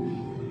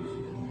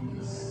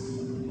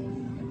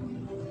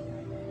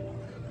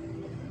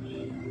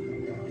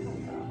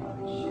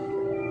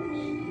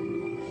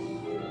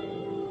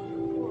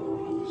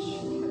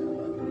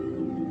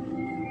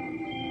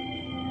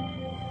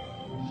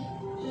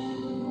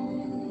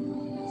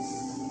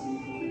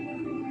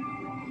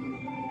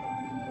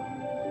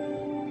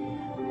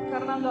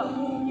 Karena gak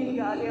mungkin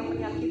gak ada yang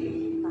menyakiti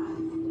kita.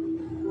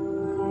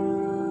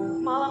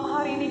 Malam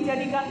hari ini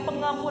jadikan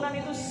pengampunan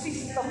itu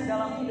sistem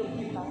dalam hidup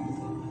kita.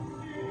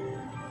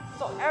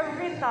 So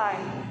every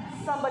time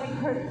somebody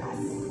hurt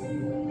us,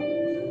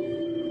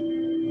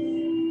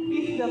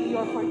 give them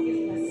your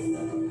forgiveness.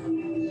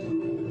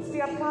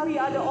 Setiap kali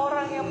ada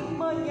orang yang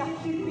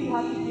menyakiti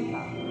hati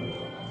kita,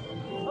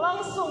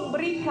 langsung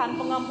berikan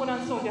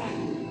pengampunan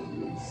saudara.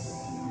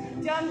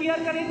 Jangan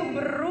biarkan itu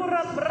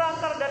berurat,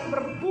 berakar, dan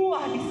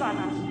berbuah di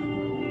sana.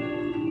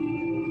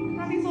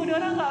 Nanti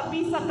saudara nggak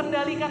bisa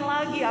kendalikan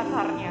lagi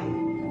akarnya.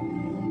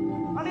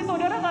 Nanti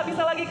saudara nggak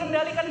bisa lagi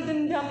kendalikan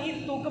dendam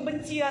itu,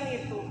 kebencian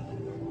itu.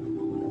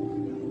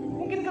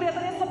 Mungkin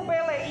kelihatannya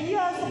sepele,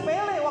 iya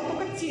sepele waktu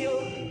kecil.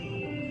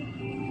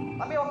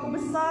 Tapi waktu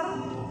besar,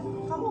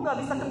 kamu nggak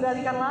bisa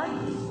kendalikan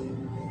lagi.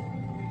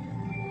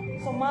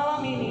 So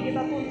malam ini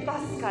kita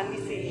tuntaskan di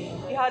sini,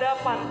 di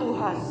hadapan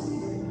Tuhan.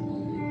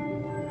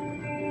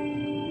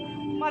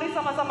 Mari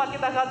sama-sama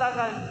kita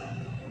katakan,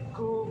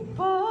 ku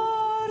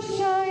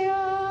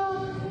percaya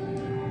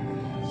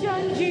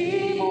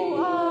janjimu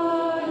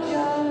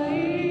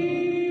ajaib,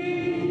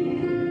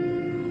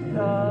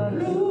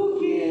 terukirkan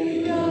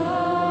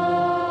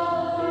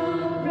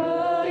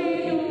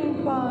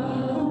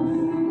kehidupanku,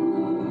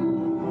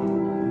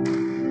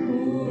 ku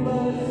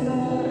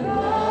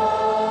berserah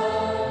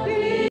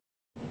di.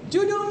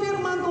 Judul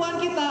firman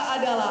Tuhan kita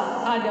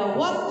adalah ada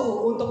waktu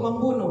untuk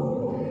membunuh.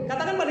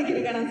 Katakan pada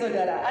kiri kanan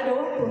saudara, ada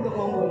waktu untuk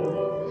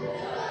membunuh.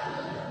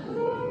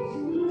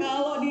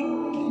 Kalau di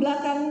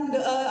belakang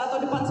atau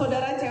depan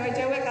saudara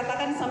cewek-cewek,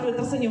 katakan sambil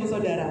tersenyum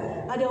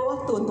saudara, ada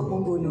waktu untuk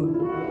membunuh.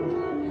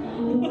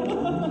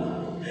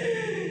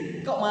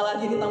 Kok malah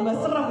jadi tambah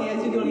serem ya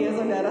judulnya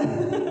saudara.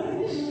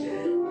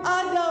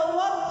 Ada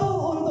waktu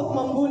untuk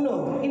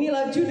membunuh.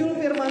 Inilah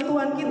judul firman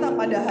Tuhan kita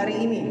pada hari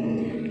ini.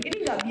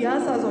 Ini gak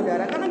biasa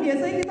saudara, karena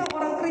biasanya kita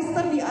orang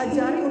Kristen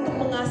diajari untuk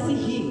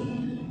mengasihi,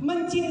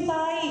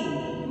 mencintai,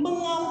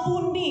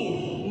 mengampuni,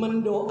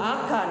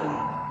 mendoakan.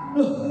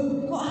 Loh,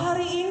 kok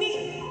hari ini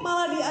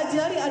malah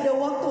diajari ada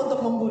waktu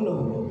untuk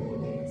membunuh?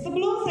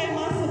 Sebelum saya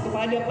masuk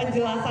kepada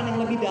penjelasan yang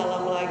lebih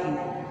dalam lagi,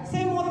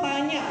 saya mau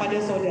tanya pada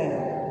saudara.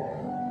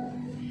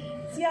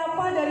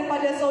 Siapa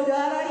daripada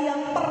saudara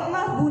yang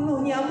pernah bunuh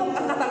nyamuk,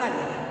 angkat tangan?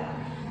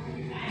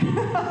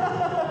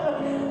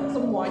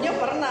 Semuanya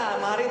pernah,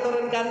 mari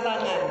turunkan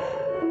tangan.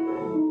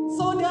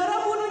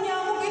 Saudara bunuh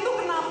nyamuk itu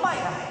kenapa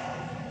ya?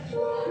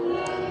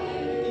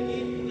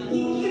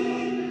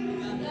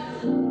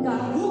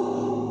 Ganggu.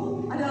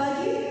 Ada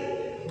lagi?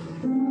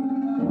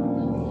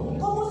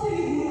 Kok mesti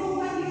dibunuh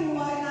kan,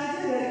 dikeluarin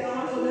aja dari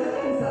kamar saudara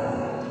kan bisa?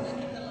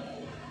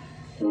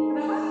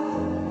 Kenapa?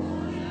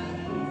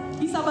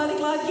 Bisa balik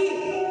lagi?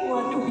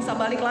 Waduh, bisa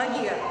balik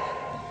lagi ya?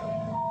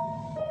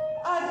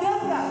 Ada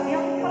nggak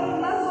yang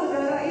pernah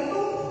saudara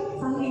itu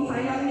saking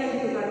sayangnya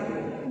gitu kan?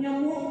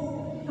 Nyamuk,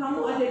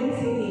 kamu ada di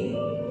sini.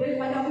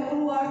 Daripada aku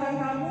keluarkan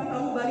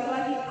kamu balik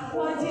lagi. Aku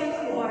aja yang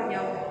keluar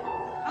nyamuk.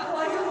 Aku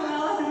aja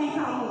mengalah demi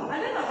kamu.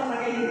 Ada nggak pernah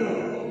kayak gitu?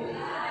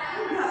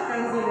 Enggak kan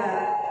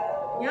saudara?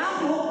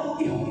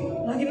 Nyamuk,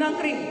 lagi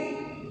nangkring.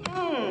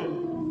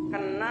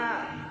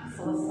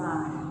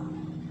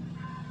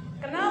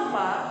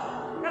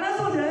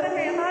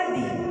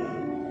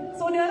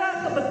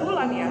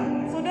 kebetulan ya,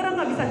 saudara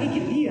nggak bisa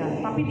gigit dia,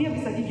 tapi dia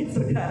bisa gigit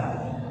saudara.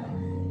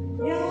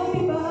 Yang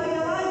lebih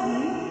bahaya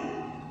lagi,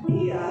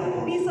 dia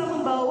bisa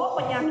membawa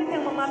penyakit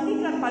yang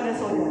mematikan pada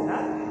saudara.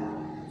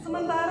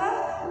 Sementara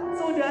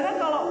saudara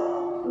kalau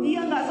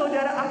dia nggak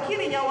saudara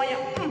akhiri nyawanya,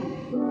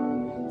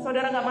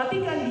 saudara nggak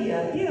matikan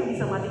dia yang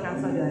bisa matikan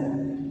saudara.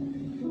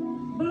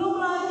 Belum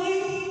lagi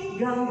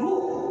ganggu.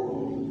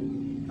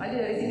 Tadi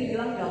dari sini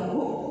bilang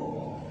ganggu,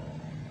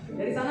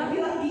 dari sana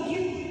bilang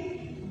gigit.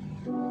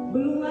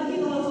 Belum lagi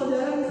kalau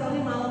saudara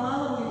misalnya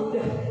malam-malam gitu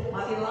udah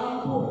mati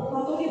lampu,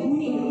 atau dia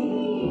bunyi,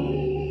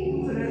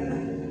 saudara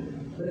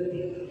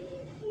berhenti,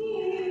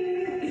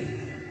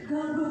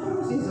 ganggu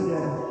terus ya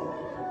saudara.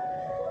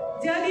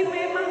 Jadi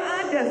memang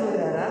ada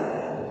saudara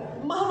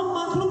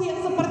makhluk-makhluk yang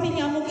seperti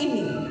nyamuk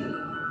ini,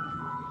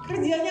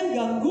 kerjanya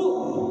ganggu.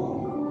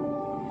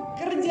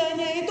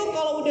 Kerjanya itu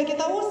kalau udah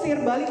kita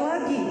usir balik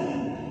lagi.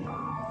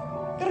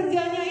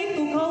 Kerjanya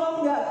itu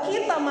kalau nggak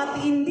kita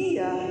matiin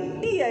dia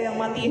yang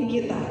matiin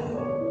kita.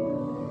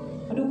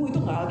 Aduh Bu,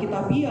 itu nggak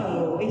alkitabiah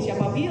loh.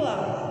 Siapa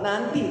bilang?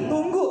 Nanti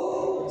tunggu,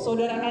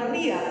 saudara akan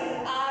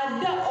lihat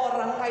ada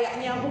orang kayak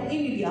nyamuk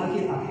ini di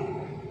Alkitab.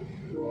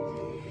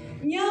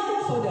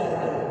 Nyamuk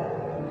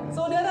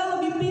saudara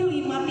lebih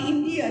pilih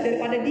matiin dia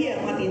daripada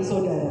dia yang matiin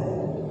saudara.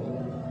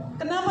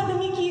 Kenapa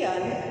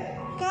demikian?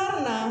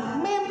 Karena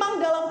memang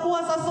dalam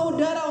kuasa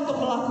saudara untuk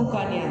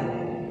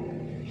melakukannya.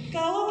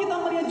 Kalau kita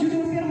melihat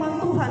judul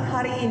firman Tuhan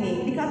hari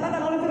ini,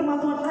 dikatakan oleh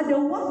firman Tuhan ada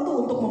waktu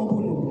untuk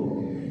membunuh.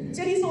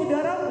 Jadi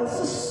saudaraku,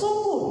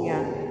 sesungguhnya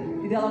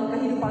di dalam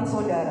kehidupan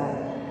saudara,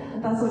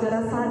 entah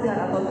saudara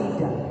sadar atau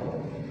tidak,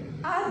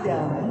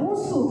 ada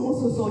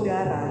musuh-musuh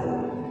saudara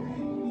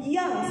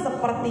yang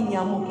seperti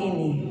nyamuk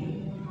ini.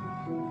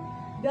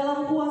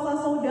 Dalam kuasa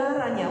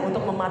saudaranya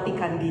untuk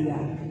mematikan dia,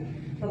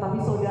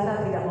 tetapi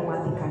saudara tidak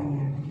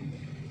mematikannya.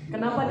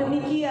 Kenapa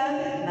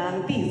demikian?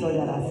 Nanti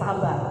saudara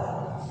sabar.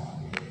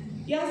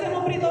 Yang saya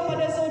mau beritahu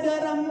pada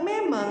saudara,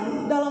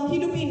 memang dalam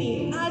hidup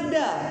ini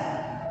ada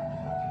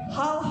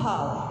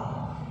hal-hal,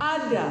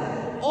 ada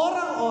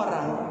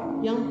orang-orang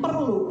yang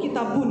perlu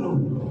kita bunuh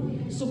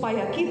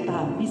supaya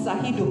kita bisa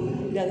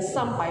hidup dan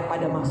sampai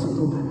pada maksud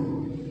Tuhan.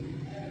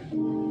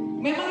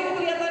 Memang ini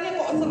kelihatannya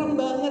kok serem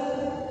banget,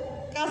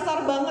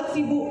 kasar banget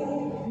sih Bu.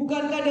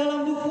 Bukankah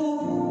dalam buku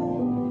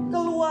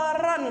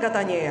Keluaran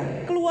katanya ya,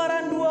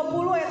 Keluaran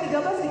 20 ayat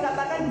 13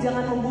 dikatakan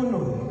jangan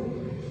membunuh.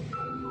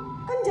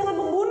 Kan jangan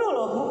membunuh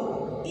loh Bu.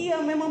 Iya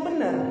memang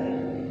benar.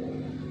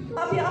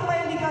 Tapi apa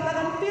yang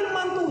dikatakan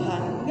firman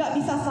Tuhan gak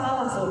bisa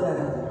salah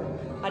saudara.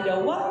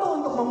 Ada waktu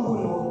untuk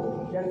membunuh,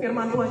 dan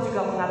firman Tuhan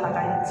juga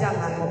mengatakan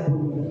jangan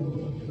membunuh.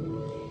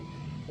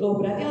 Loh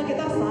berarti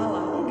Alkitab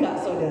salah? Enggak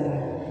saudara,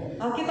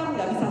 Alkitab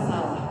gak bisa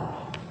salah.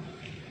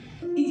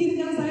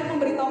 Izinkan saya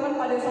memberitahukan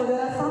pada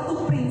saudara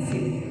satu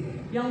prinsip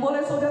yang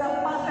boleh saudara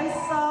pakai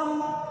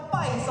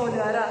sampai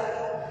saudara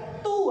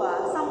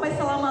tua, sampai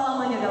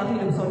selama-lamanya dalam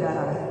hidup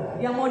saudara.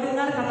 Yang mau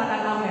dengar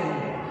katakan amin.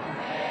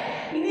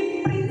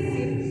 Ini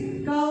prinsip,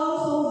 kalau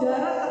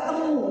saudara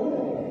ketemu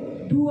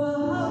dua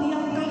hal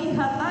yang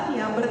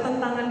kelihatannya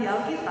bertentangan di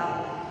Alkitab,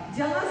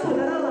 jangan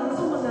saudara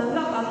langsung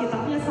menganggap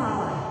Alkitabnya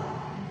salah,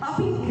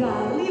 tapi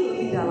gali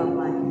lebih dalam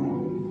lagi.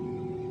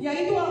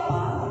 Yaitu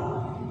apa?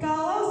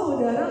 Kalau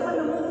saudara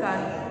menemukan,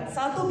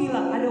 satu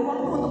bilang ada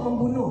waktu untuk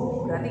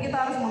membunuh, berarti kita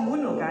harus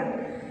membunuh kan?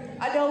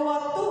 Ada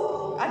waktu,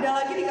 ada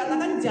lagi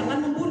dikatakan jangan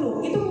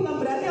membunuh. Itu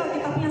bukan berarti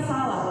Alkitabnya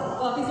salah,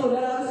 tapi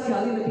saudara harus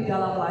gali lebih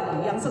dalam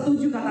lagi. Yang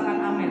setuju katakan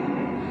amin.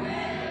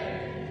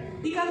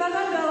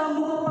 Dikatakan dalam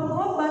buku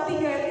Pengkhotbah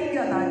 3 ayat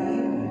 3 tadi,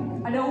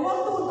 ada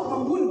waktu untuk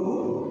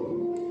membunuh.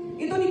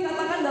 Itu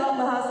dikatakan dalam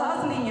bahasa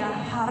aslinya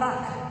harak.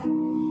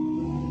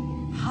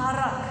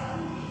 Harak.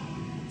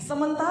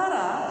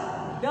 Sementara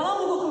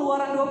dalam buku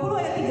Keluaran 20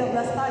 ayat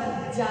 13 tadi,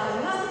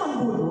 jangan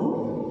membunuh,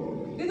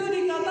 itu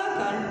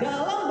dikatakan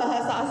dalam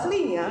bahasa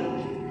aslinya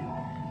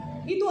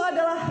itu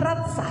adalah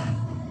ratsah.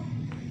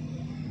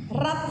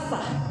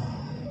 Ratsah.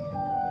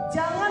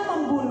 Jangan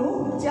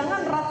membunuh,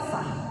 jangan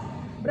ratsah.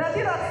 Berarti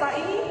ratsah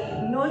ini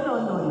no.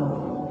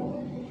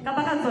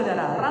 Katakan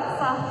saudara,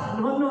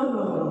 ratsah no.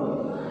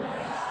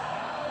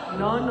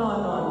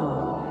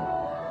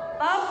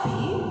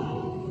 Tapi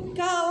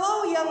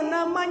kalau yang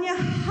namanya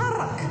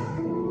harak,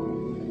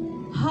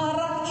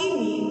 harak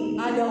ini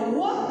ada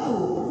waktu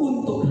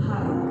untuk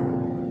harak.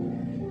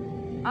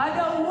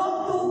 Ada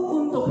waktu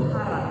untuk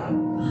harak.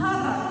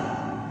 Harak,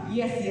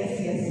 yes.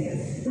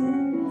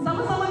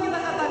 Sama-sama kita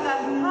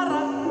katakan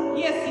harak,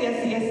 yes.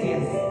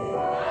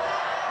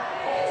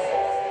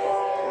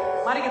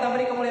 Mari kita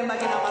beri kemuliaan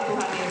bagi nama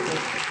Tuhan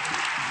Yesus.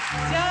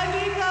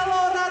 Jadi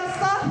kalau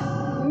ratsah,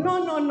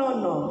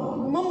 no.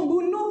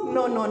 Membunuh,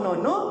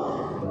 no.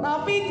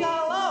 Tapi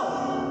kalau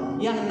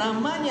yang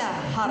namanya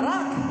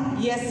harak,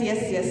 yes.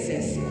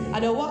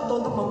 Ada waktu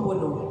untuk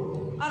membunuh.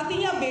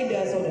 Artinya beda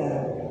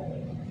saudara.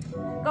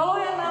 Kalau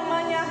yang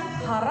namanya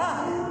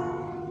harak,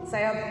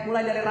 saya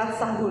mulai dari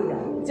ratsah dulu ya.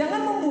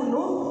 Jangan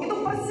membunuh, itu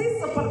persis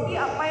seperti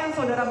apa yang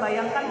saudara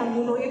bayangkan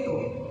membunuh itu.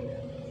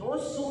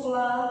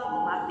 Nusuklah,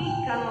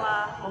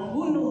 matikanlah,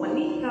 membunuh,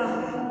 menikam.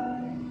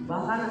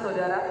 Bahkan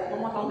saudara,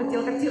 memotong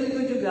kecil-kecil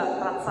itu juga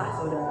raksasa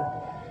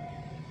saudara.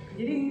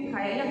 Jadi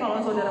kayaknya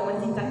kalau saudara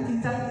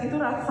mencincang-cincang itu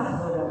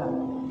raksasa saudara.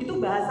 Itu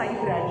bahasa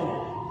Ibrani.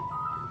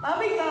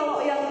 Tapi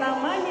kalau yang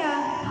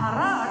namanya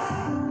harak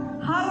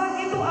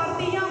itu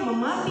artinya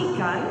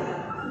mematikan.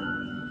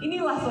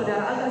 Inilah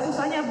saudara, agak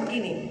susahnya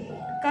begini.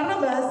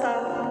 Karena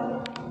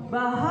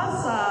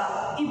bahasa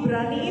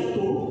Ibrani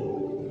itu,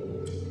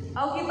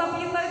 Alkitab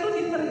kita itu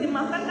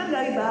diterjemahkan kan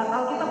dari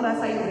Alkitab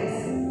bahasa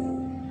Inggris.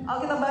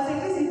 Alkitab bahasa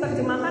Inggris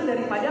diterjemahkan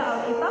daripada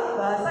Alkitab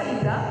bahasa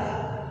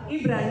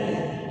Ibrani.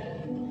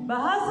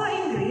 Bahasa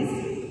Inggris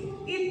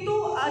itu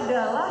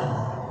adalah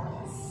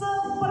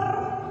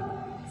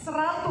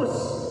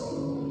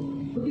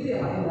 1/100. Begitu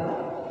ya Pak Indra?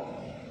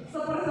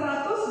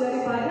 1/100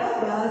 daripada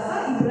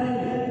bahasa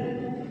Ibrani.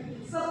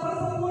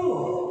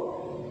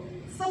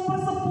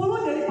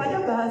 1/10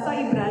 daripada bahasa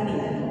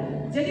Ibrani.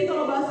 Jadi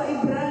kalau bahasa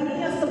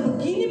Ibrani-nya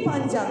sebegini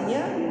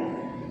panjangnya,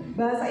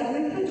 bahasa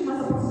Inggris itu cuma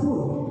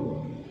 1/10.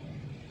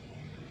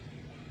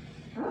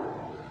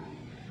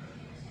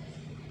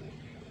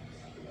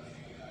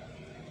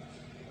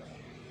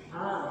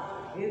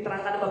 Ini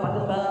terangkan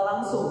Bapak Gembala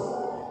langsung.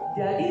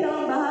 Jadi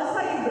dalam bahasa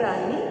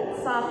Ibrani,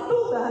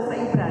 satu bahasa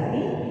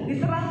Ibrani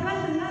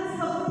diterangkan dengan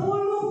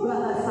 10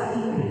 bahasa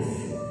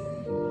Inggris.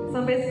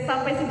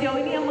 Sampai sejauh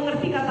ini yang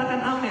mengerti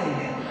katakan amin.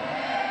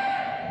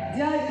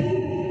 Jadi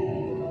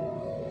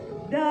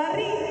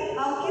dari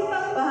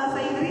Alkitab bahasa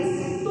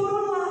Inggris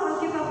turunlah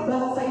Alkitab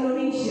bahasa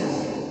Indonesia.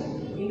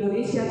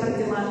 Indonesia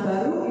terjemahan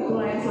baru,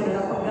 itulah yang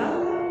saudara pegang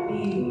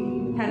di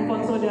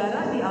handphone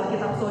saudara, di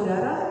Alkitab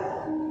saudara.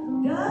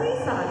 Dari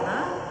sana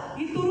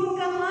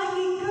diturunkan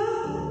lagi ke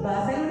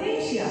bahasa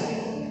Indonesia.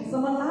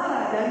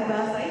 Sementara dari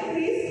bahasa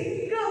Inggris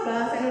ke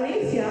bahasa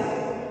Indonesia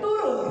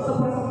turun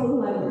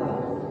 1/10 lagi Pak.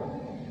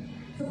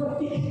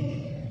 Seperti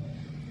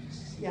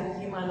ya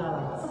gimana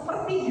lah?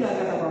 1/3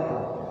 kata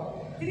Bapak.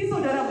 Jadi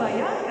saudara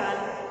bayangkan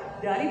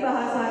dari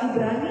bahasa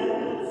Ibrani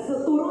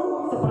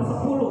turun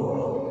 1/10.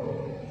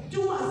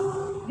 Cuma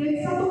jadi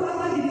satu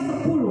kata jadi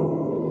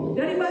 10.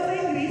 Dari bahasa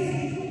Inggris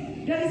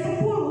dari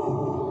 10.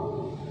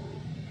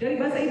 Dari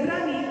bahasa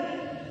Ibrani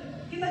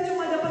kita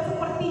cuma dapat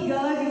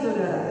 1/3 lagi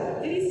saudara.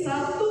 Jadi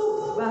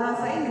satu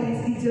bahasa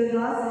Inggris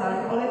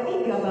dijelaskan oleh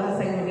 3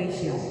 bahasa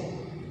Indonesia.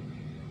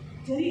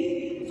 Jadi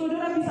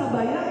saudara bisa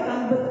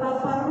bayangkan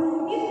betapa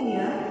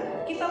rumitnya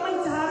kita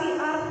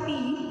mencari arti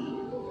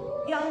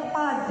yang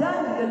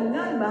padan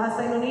dengan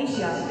bahasa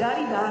Indonesia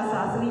dari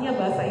bahasa aslinya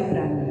bahasa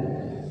Ibrani.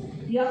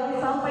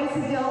 Yang sampai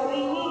sejauh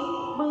ini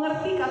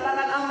mengerti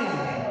katakan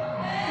amin.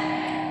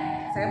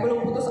 Saya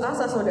belum putus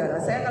asa saudara,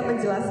 saya akan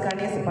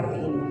menjelaskannya seperti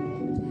ini.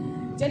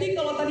 Jadi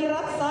kalau tadi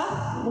raksa,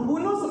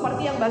 membunuh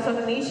seperti yang bahasa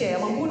Indonesia ya,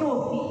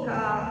 membunuh,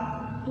 tikar,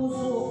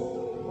 tusuk,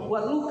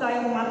 membuat luka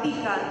yang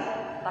mematikan.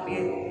 Tapi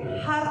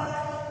harak,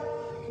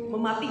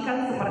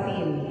 mematikan seperti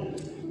ini.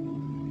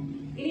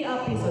 Ini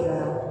api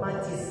saudara,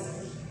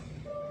 mancis.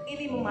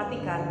 Ini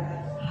mematikan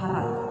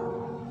harak.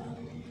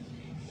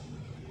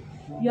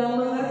 Yang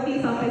mengerti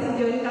sampai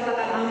sejauh ini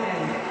katakan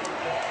amin.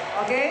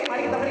 Oke,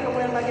 mari kita beri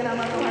kemuliaan bagi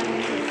nama Tuhan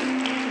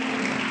Yesus.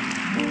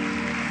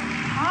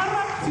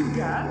 Harak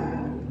juga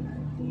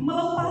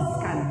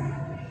melepaskan.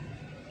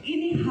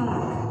 Ini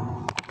harak.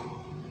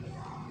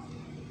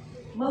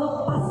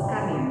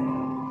 Melepaskannya.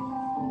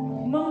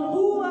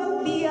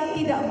 Membuat dia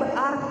tidak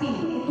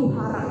berarti, itu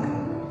harak.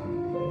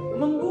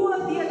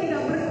 Membuat dia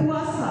tidak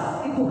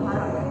berkuasa, itu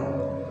harak.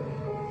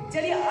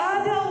 Jadi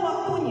ada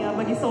waktunya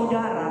bagi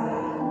saudara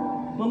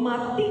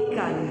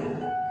mematikan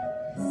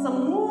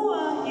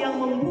semua yang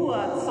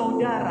membuat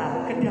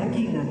saudara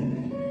kedagingan.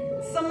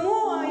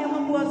 Semua yang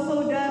membuat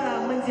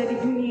saudara menjadi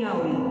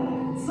duniawi.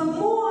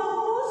 Semua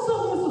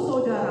musuh-musuh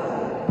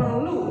saudara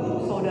perlu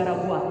saudara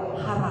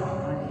buat harak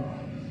lagi.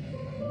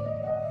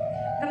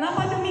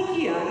 Kenapa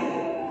demikian?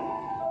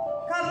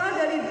 Karena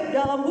dari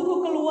dalam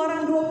buku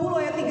Keluaran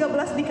 20 ayat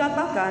 13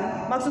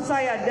 dikatakan, maksud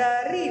saya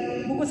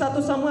dari buku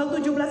 1 Samuel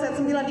 17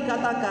 ayat 9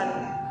 dikatakan,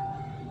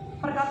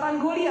 perkataan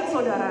Goliat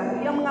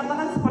saudara yang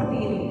mengatakan seperti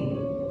ini.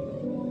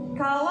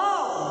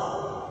 Kalau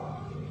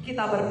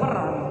kita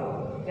berperang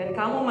dan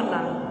kamu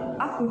menang,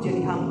 aku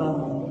jadi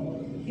hambamu.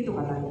 Itu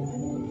katanya.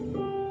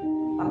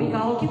 Tapi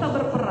kalau kita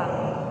berperang,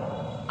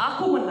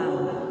 aku menang,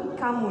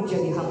 kamu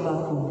jadi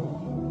hambaku.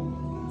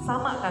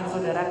 Sama kan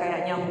saudara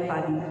kayak nyamuk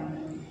tadi.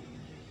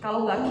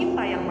 Kalau nggak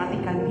kita yang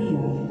matikan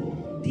dia,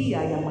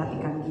 dia yang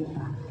matikan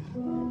kita.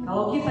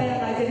 Kalau kita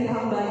yang nggak jadi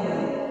hambanya,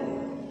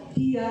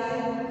 dia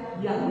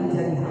yang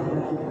menjadi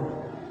hamba kita.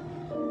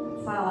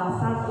 Salah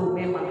satu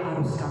memang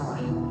harus kalah.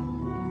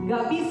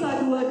 Gak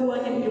bisa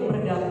dua-duanya hidup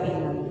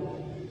berdampingan.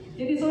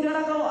 Jadi saudara,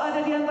 kalau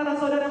ada di antara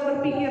saudara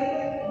berpikir,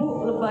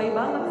 Bu, lebay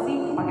banget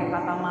sih pakai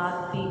kata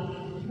mati.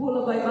 Bu,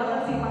 lebay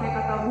banget sih pakai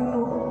kata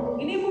bunuh.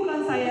 Ini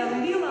bukan saya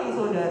yang bilang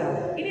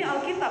saudara. Ini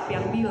Alkitab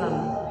yang bilang.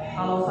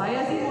 Kalau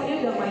saya sih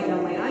maunya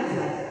damai-damai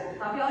aja.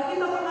 Tapi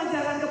Alkitab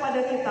mengajarkan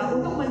kepada kita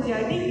untuk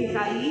menjadi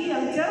GKI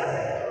yang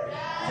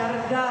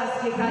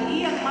cerdas,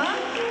 GKI yang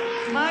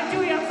maju,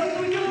 yang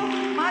setuju.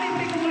 Mari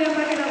beri kemuliaan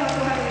bagi nama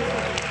Tuhan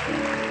Yesus.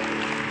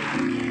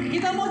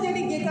 Kita mau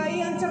jadi GKI GKI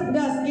yang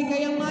cerdas,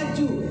 GKI yang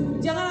maju.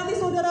 Jangan nanti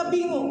saudara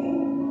bingung.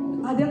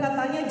 Ada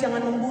katanya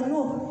jangan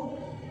membunuh,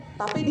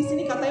 tapi di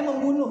sini katanya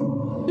membunuh.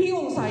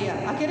 Bingung saya.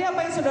 Akhirnya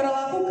apa yang saudara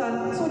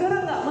lakukan?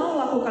 Saudara nggak mau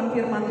lakukan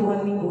firman Tuhan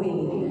minggu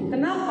ini.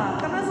 Kenapa?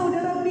 Karena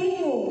saudara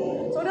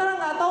bingung. Saudara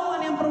nggak tahu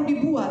mana yang perlu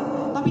dibuat.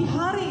 Tapi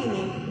hari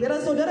ini,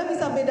 biar saudara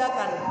bisa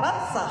bedakan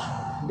ratsah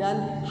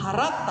dan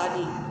harap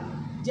tadi.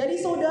 Jadi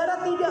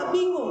saudara tidak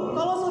bingung.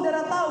 Kalau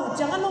saudara tahu,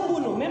 jangan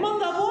membunuh.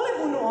 Memang nggak boleh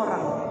bunuh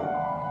orang.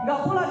 Nggak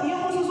pula dia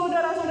musuh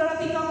saudara, saudara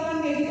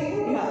tinggalkan kayak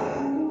gitu. Enggak.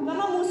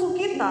 Karena musuh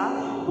kita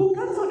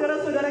bukan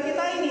saudara-saudara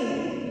kita ini,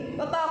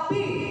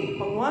 tetapi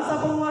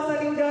penguasa-penguasa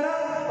di udara,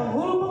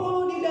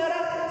 penghulu-penghulu di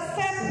darat,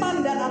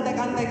 setan dan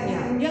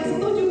antek-anteknya. Yang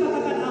setuju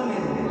katakan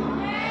amin.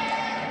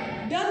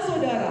 Dan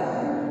saudara,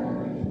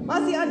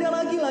 masih ada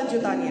lagi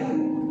lanjutannya.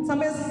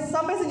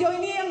 Sampai sejauh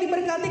ini yang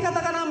diberkati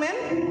katakan amin.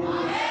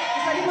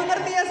 Bisa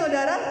dimengerti ya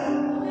saudara?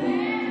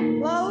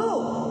 Lalu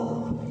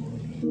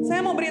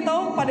saya mau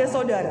beritahu pada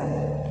saudara,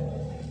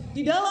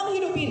 di dalam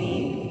hidup ini,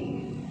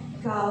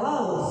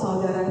 kalau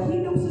saudara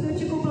hidup sudah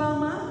cukup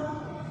lama,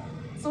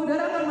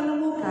 saudara akan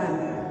menemukan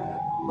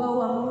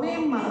bahwa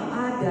memang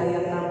ada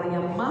yang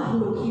namanya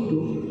makhluk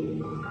hidup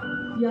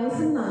yang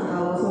senang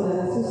kalau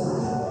saudara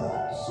susah,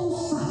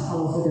 susah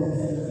kalau saudara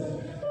senang.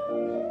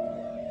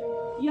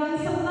 Yang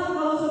senang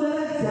kalau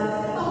saudara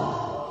jatuh,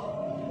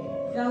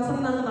 yang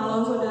senang kalau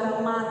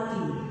saudara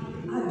mati.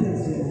 Ada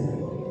saudara.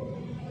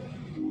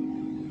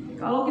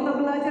 Kalau kita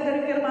belajar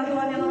dari firman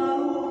Tuhan yang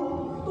lalu,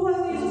 Tuhan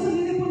Yesus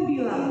sendiri pun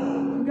bilang,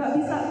 gak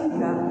bisa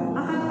enggak,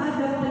 akan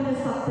ada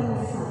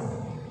penyesat-penyesat,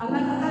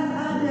 akan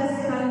ada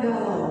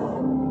skandal.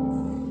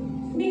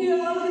 Minggu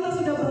yang lalu kita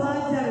sudah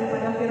belajar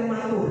daripada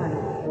firman Tuhan,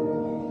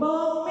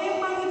 bahwa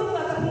memang itu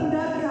gak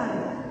terhindarkan.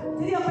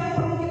 Jadi apa yang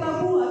perlu kita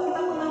buat,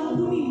 kita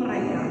mengampuni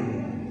mereka.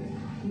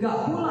 Gak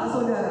pula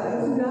saudara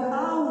sudah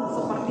tahu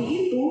seperti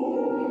itu,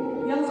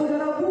 yang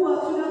saudara buat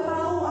sudah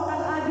tahu akan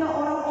ada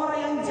orang-orang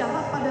yang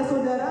jahat pada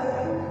saudara.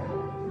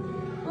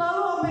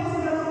 Lalu apa yang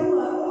saudara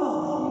buat?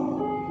 Oh,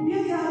 dia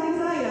jahatin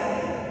saya.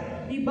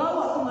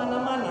 Dibawa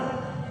kemana-mana.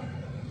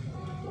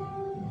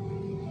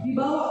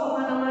 Dibawa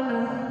kemana-mana.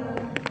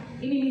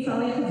 Ini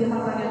misalnya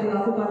kejahatan yang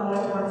dilakukan oleh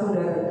teman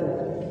saudara.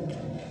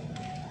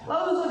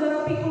 Lalu saudara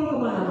pikul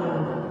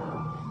kemana-mana.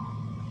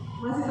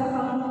 Masih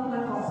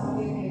tertanggungkan kok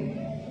seperti ini.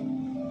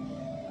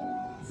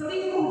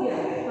 Selingkuh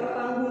dia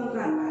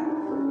tertanggungkan.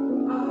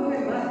 Aku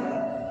hebat.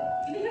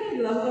 Ini kan yang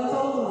dilakukan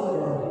Salomo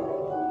saudara.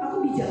 Aku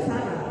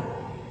bijaksana.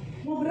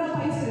 Mau berapa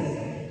istri?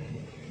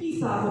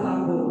 Bisa aku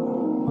tanggung.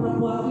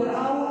 Perempuan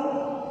Fir'aun,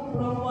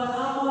 perempuan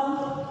Amon,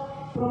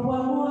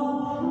 perempuan Moab,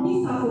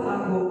 bisa aku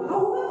tanggung.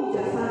 Aku kan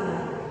bijaksana.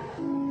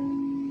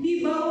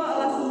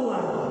 Dibawalah semua.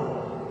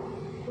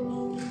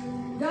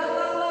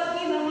 Datang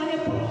lagi namanya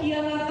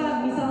pengkhianatan,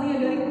 misalnya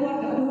dari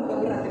keluarga. Aduh, agak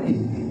berat ini.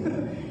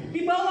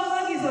 Dibawa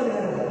lagi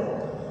saudara.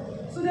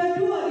 Sudah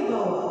 2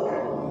 dibawa.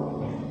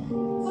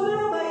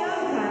 Saudara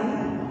bayangkan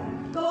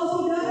kalau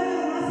saudara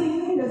yang masih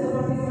muda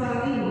seperti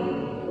sekarang ini,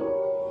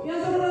 yang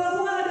saudara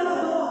lakukan adalah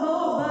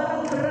bawa-bawa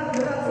barang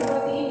berat-berat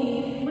seperti ini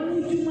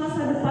menuju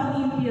masa depan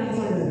impian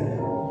saudara.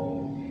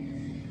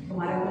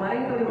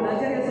 Kemarin-kemarin kalau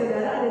belajar ya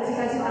saudara, ada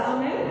cita-cita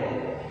amin.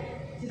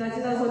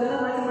 Cita-cita saudara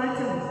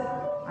macam-macam.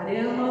 Ada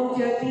yang mau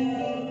jadi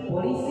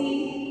polisi,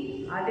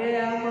 ada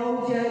yang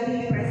mau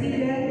jadi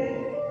presiden,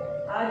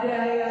 ada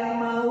yang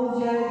mau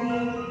jadi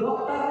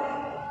dokter.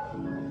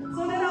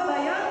 Saudara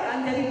bayangkan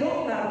jadi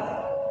dokter,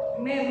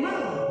 memang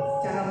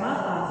secara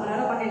mata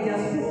saudara pakai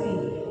jas putih,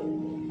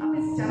 tapi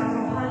secara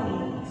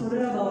rohani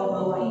saudara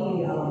bawa-bawa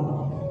ini di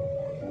alam.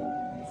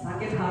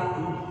 Sakit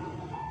hati,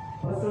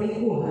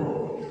 perselingkuhan,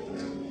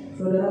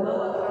 saudara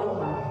bawa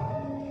trauma.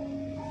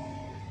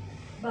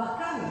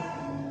 Bahkan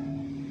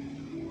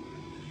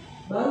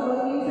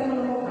baru-baru ini saya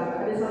menemukan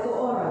ada satu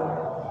orang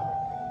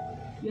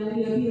yang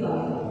dia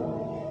bilang,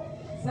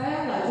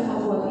 saya nggak cuma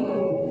buat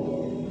itu,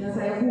 yang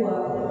saya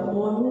buat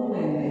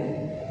monumen.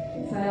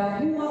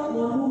 Saya buat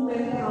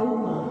monumen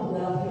trauma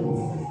dalam hidup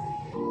saya.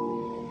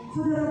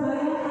 Saudara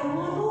bayangkan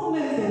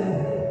monumen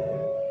saudara.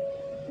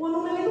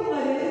 Monumen itu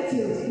nggak ada yang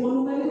kecil,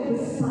 monumen itu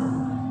besar.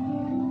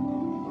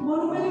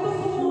 Monumen itu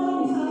semua orang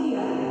bisa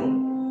lihat.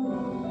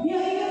 Dia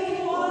ingin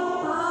semua orang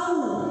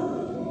tahu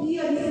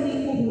dia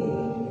diselingkuhi.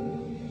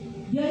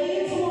 Dia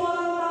ingin semua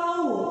orang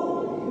tahu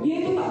dia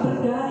itu tak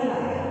berdaya,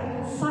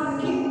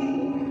 sakit.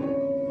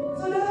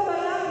 Saudara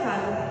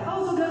bayangkan,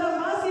 kalau saudara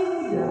masih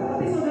muda,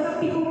 tapi saudara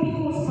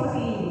pikul-pikul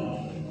seperti ini,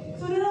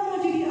 saudara mau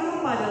jadi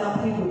apa dalam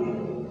hidup?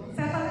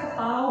 Setan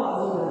ketawa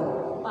saudara.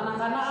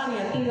 Kanak-kanakan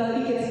ya, tinggal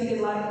sedikit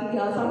lagi,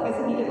 tinggal sampai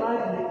sedikit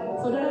lagi.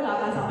 Saudara nggak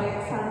akan sampai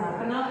ke sana.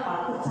 Kenapa?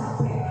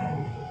 Kecapean.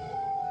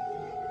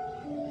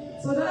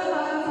 Saudara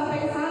nggak akan sampai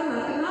ke sana.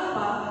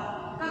 Kenapa?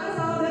 Karena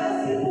saudara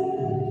sibuk.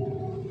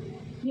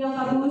 Yang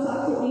angkat dulu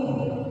satu nih.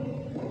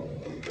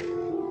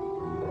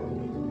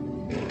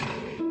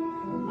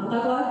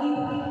 Angkat lagi.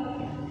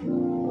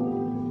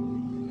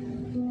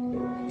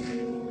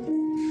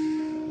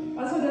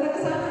 Pas saudara ke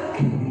sana,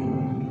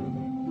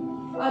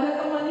 ada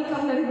teman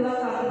nikam dari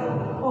belakang.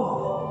 Oh,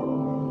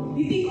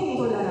 ditikung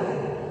saudara.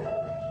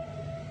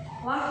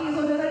 Laki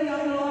saudara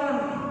diambil orang.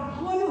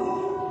 Waduh,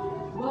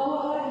 bawa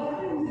lagi.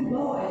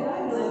 Bawa ya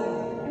lagi.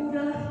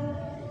 Udahlah,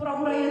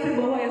 pura-pura ya saya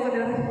bawa ya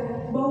saudara.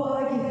 Bawa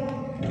lagi.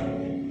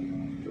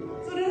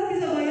 Saudara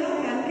bisa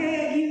bayangkan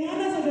kayak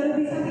gimana saudara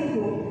bisa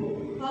hidup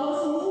kalau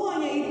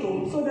semuanya itu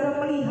saudara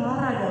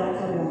pelihara dalam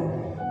saudara.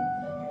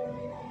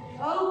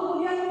 Lalu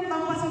kemudian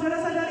tanpa saudara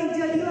sadari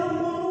jadilah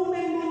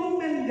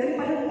monumen-monumen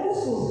daripada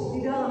musuh di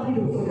dalam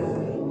hidup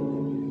saudara.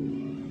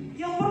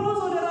 Yang perlu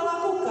saudara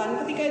lakukan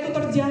ketika itu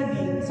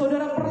terjadi,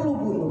 saudara perlu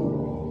bunuh.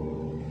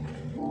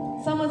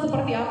 Sama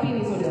seperti api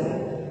nih saudara.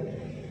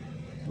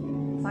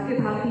 Sakit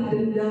hati,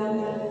 dendam,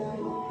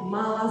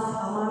 malas,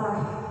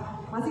 amarah,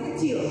 masih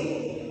kecil,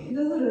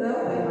 bisa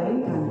saudara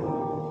main-mainkan.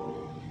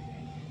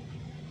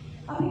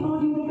 Tapi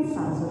kalau dia udah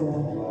besar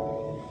saudara,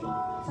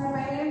 saya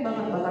pengen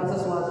banget bakar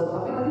sesuatu,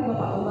 tapi tadi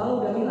Bapak Gembala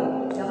udah bilang,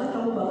 jangan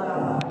kamu bakar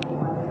apa?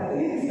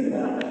 Katanya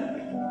saudara,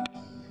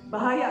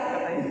 bahaya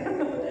katanya.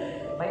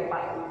 Baik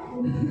Pak.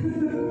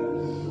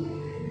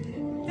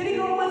 Jadi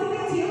kalau masih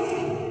kecil,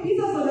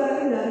 bisa saudara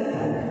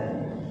kendalikan.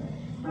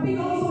 Tapi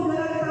kalau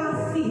saudara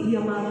kasih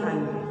dia makan,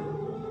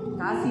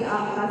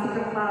 kasih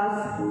kertas,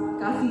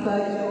 kasih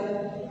baju,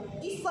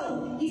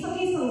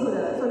 iseng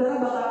saudara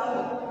bakar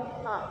apa?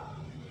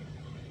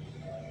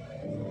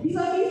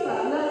 Bisa,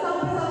 nggak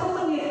sampai 1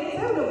 menit,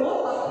 saya udah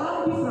botak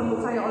habis rambut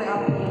saya oleh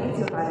api yang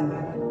kecil tadi.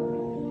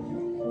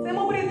 Saya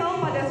mau beritahu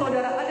pada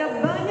saudara, ada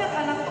banyak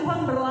anak Tuhan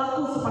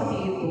berlaku seperti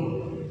itu.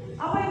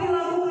 Apa yang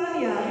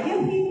dilakukannya? Dia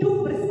hidup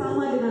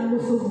bersama dengan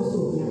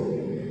musuh-musuhnya.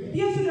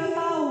 Dia sudah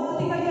tahu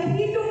ketika dia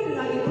hidup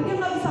dengan itu, dia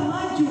nggak bisa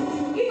maju.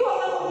 Itu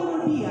akan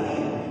membunuh dia.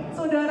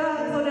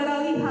 Saudara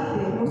lihat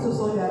deh musuh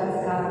saudara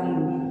sekarang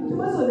ini.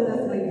 Coba saudara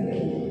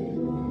selidiki.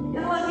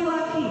 Yang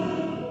laki-laki,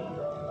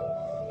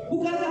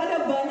 bukankah ada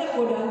banyak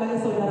godaan bagi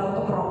saudara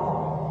untuk rokok?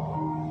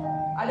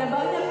 Ada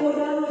banyak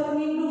godaan untuk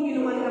minum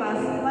minuman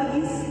keras.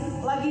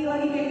 Lagi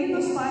kayak gitu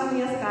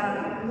stylenya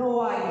sekarang.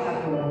 No wine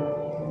katanya.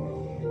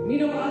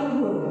 Minum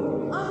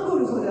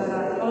anggur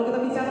saudara. Kalau kita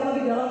bicara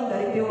lebih dalam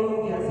dari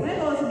teologi, sebenarnya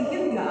kalau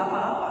sedikit nggak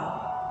apa-apa.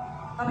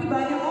 Tapi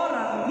banyak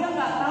orang dia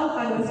nggak tahu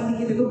kadar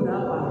sedikit itu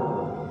berapa.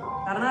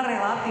 Karena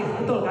relatif,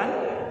 betul kan?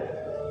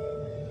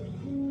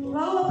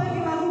 Lalu apa yang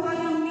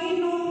dilakukannya?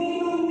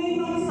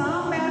 Minum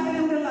sampai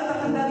akhirnya udah nggak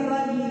terkendali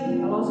lagi.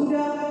 Kalau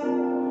sudah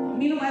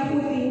minum air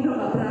putih udah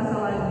nggak berasa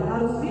lagi.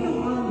 Harus minum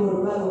anggur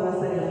baru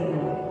rasanya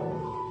enak.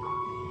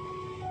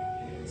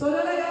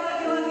 Saudara yang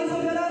laki-laki,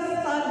 saudara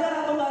sadar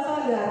atau nggak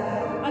sadar,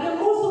 ada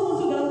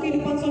musuh-musuh dalam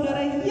kehidupan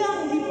saudara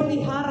yang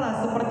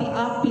dipelihara seperti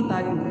api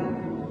tadi.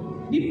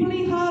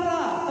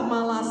 Dipelihara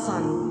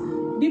kemalasan,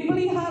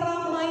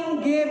 dipelihara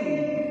main game,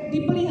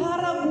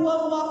 dipelihara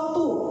buang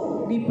waktu,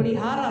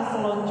 dipelihara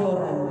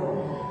selonjoran,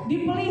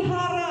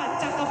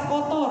 dipelihara cakap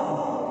kotor,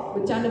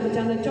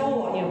 bercanda-bercanda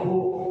cowoknya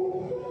bu.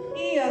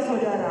 Iya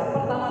saudara,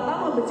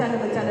 pertama-tama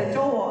bercanda-bercanda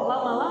cowok,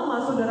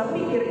 lama-lama saudara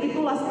pikir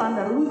itulah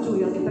standar lucu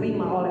yang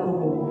diterima oleh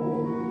umum.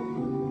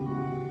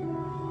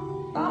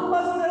 Tanpa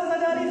saudara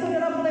sadari,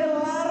 saudara mulai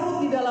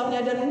larut di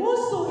dalamnya dan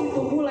musuh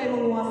itu mulai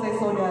menguasai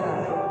saudara.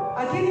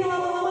 Akhirnya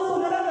lama-lama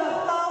saudara gak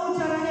tahu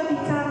caranya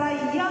bicara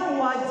yang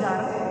wajar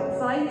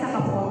selain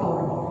cakap kotor.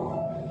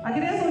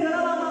 Akhirnya saudara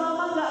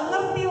lama-lama gak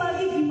ngerti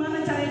lagi gimana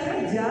caranya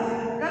kerja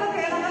karena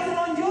keenakan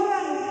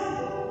selonjoran.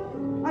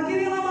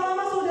 Akhirnya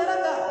lama-lama saudara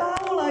gak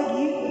tahu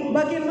lagi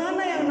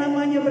bagaimana yang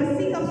namanya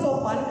bersikap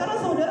sopan karena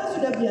saudara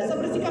sudah biasa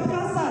bersikap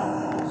kasar,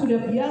 sudah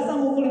biasa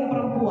mukulin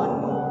perempuan.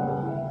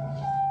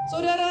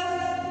 Saudara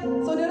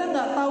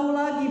nggak tahu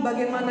lagi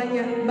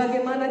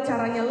bagaimana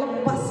caranya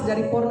lepas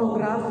dari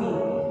pornografi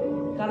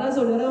karena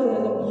saudara udah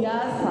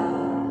terbiasa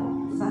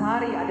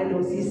sehari ada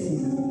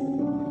dosisnya.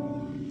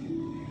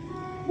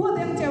 Buat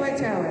yang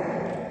cewek-cewek,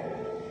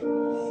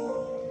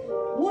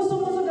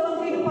 musuh-musuh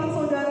dalam kehidupan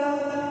saudara,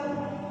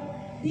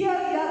 dia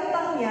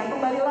datangnya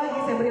kembali lagi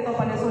saya beritahu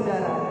pada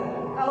saudara.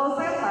 Kalau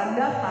setan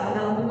datang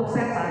dalam bentuk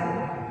setan,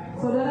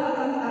 saudara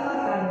akan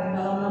katakan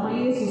dalam nama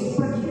Yesus,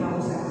 pergi kamu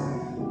setan.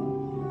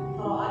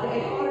 Kalau ada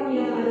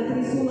ekornya, ada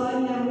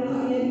trisulannya,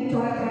 mukanya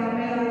dicoret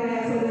merah-merah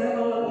kayak saudara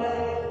kalau lihat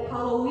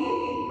Halloween,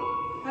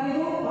 kan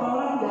itu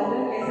orang-orang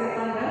dandan kayak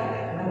setan kan?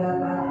 Ada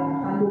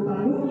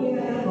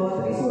tanduk-tanduknya, bawa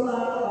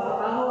trisulan, bawa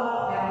tawa,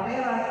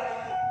 merah-merah.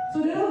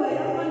 Saudara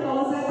bayangkan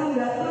kalau setan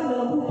datang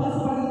dalam rupa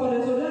seperti pada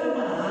saudara,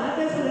 mana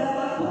ada saudara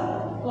takut?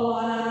 Kalau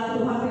anak-anak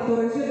Tuhan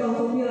Victorious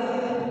langsung bilang,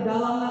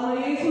 dalam nama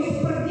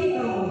Yesus pergi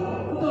kamu,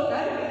 betul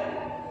kan?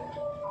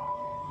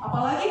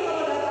 Apalagi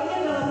kalau datangnya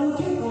dalam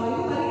wujud, kalau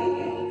itu tadi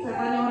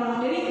setannya orang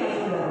Amerika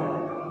saudara.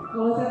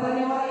 Kalau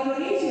setannya orang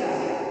Indonesia,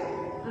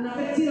 anak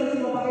kecil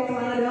cuma pakai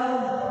celana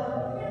dalam,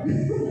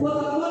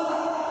 buat-buat,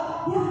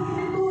 ya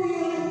itu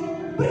ya,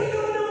 pergi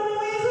kamu dalam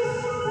nama Yesus,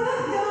 sana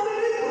jangan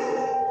begitu.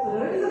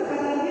 Saudara bisa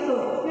katakan gitu,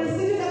 yang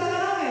setuju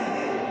katakan amin.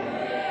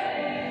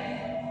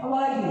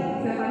 Apalagi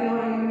setannya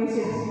orang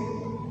Indonesia,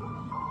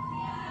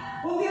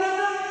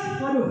 kuntilanak,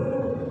 waduh.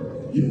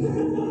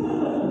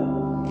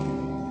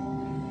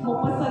 Mau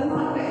pesan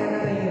sate ya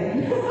katanya.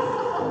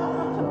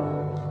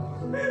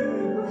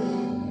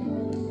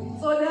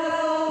 Saudara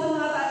langsung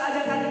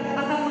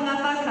akan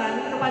mengatakan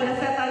kepada kepada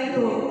setan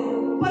itu,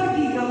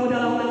 pergi kamu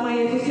dalam nama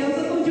Yesus.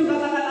 Yang setuju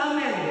katakan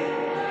amin.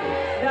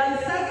 Dan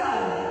setan,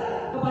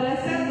 kepada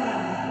setan,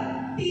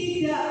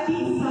 tidak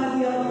bisa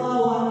dia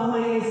melawan nama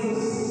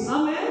Yesus.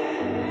 Amin.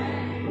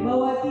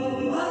 Bahwa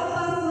di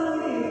atas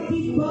langit ini,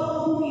 di bawah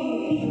bumi ini,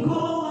 di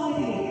kolong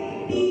langit ini,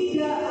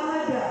 tidak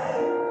ada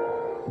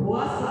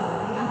kuasa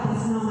di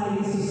atas nama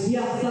Yesus.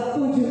 Yang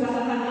setuju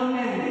katakan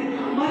amin.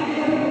 Mari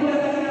kita berkumpul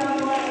di nama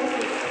Tuhan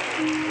Yesus.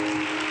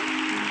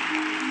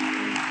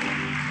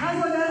 Nah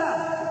saudara,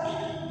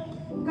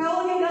 kalau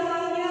dia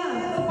datangnya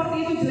seperti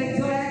itu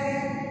jelek-jelek,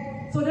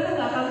 saudara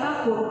gak akan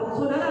takut.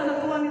 Saudara anak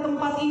Tuhan di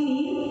tempat ini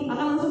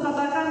akan langsung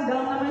katakan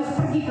dalam nama Yesus,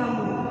 pergi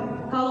kamu.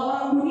 Kalau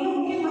orang dunia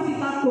mungkin masih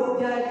takut.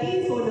 Jadi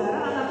saudara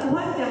anak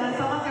Tuhan jangan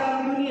sama kayak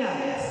orang dunia.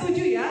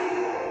 Setuju ya?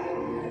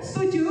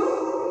 Setuju?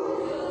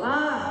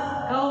 Nah,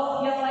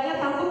 kalau yang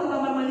lainnya takut ke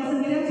kamar mandi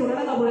sendirian,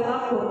 saudara gak boleh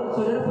takut.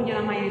 Saudara punya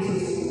nama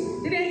Yesus.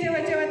 Jadi yang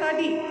cewek-cewek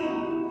tadi,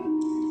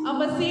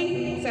 apa sih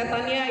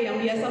setannya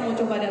yang biasa mau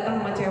coba datang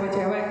sama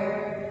cewek-cewek?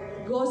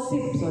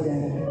 Gosip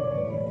saudara,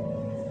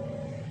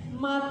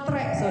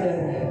 matre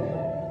saudara.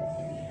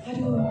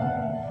 Aduh,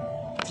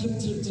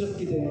 jelek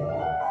gitu ya.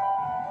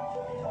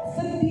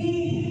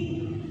 Sedih,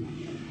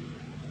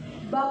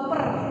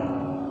 baper.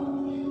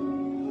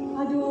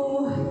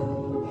 Aduh,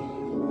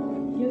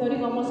 dia tadi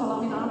nggak mau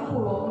salamin aku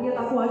loh. Lihat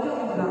aku aja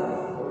enggak.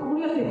 Kamu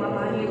lihat deh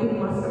matanya itu di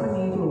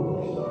maskernya itu.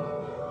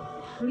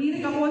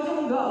 Lirik aku aja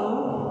enggak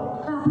loh.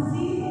 Kenapa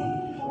sih?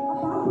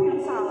 Apa aku yang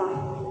salah?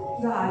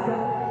 Nggak ada.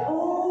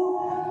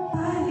 Oh,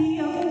 tadi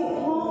aku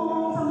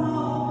ngomong sama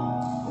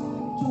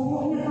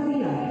cowoknya kali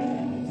ya.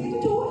 Itu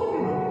cowoknya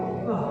memang.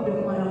 Wah, udah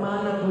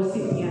kemana-mana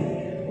gosipnya.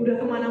 Udah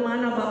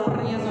kemana-mana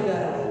bapernya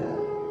saudara.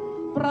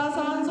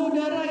 Perasaan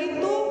saudara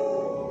itu,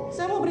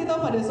 saya mau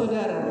beritahu pada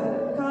saudara,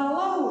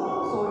 kalau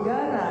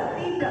saudara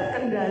tidak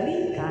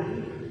kendalikan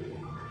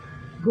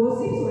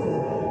gosip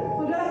saudara,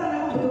 saudara akan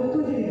memang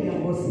betul-betul jadi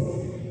yang gosip.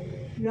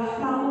 Gak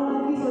tahu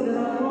lagi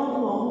saudara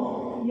ngomong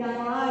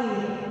yang lain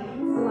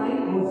selain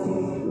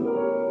gosip.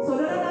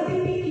 Saudara nanti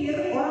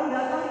pikir orang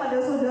datang pada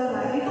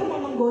saudara itu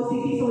mau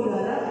menggosipi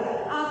saudara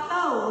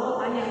atau mau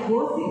tanya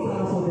gosip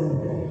sama saudara.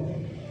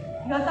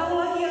 Gak tahu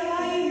lagi yang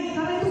lain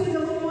karena itu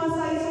sudah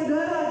menguasai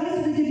saudara. Dia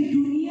sudah jadi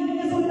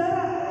dunianya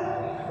saudara.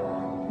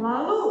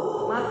 Lalu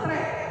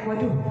matre,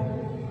 waduh.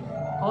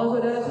 Kalau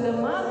saudara sudah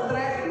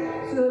matre,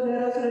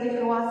 saudara sudah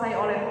dikuasai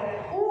oleh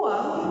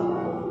uang,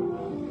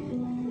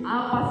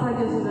 apa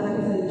saja saudara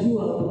bisa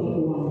jual demi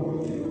uang.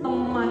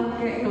 Teman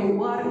kayak,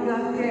 keluarga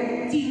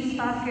kayak,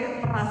 cinta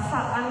kayak,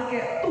 perasaan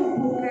kayak,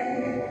 tubuh kayak,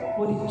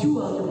 mau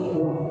dijual demi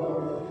uang.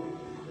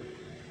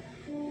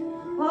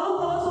 Lalu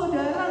kalau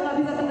saudara nggak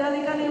bisa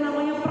kendalikan yang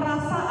namanya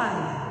perasaan,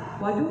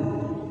 waduh,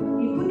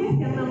 itu deh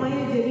yang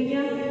namanya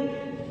jadinya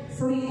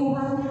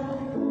selingkuhan.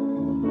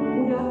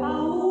 Udah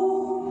tahu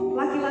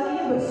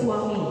laki-lakinya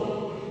bersuami,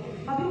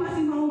 tapi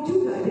masih mau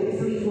juga jadi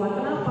selingkuhan.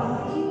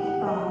 Kenapa?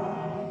 Kita.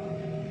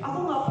 Aku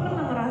nggak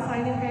pernah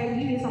ngerasain yang kayak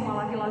gini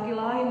sama laki-laki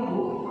lain,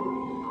 Bu.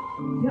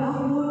 Ya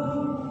ampun,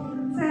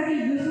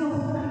 serius loh.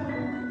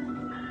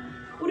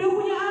 Udah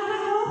punya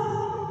anak loh.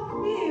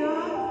 Iya.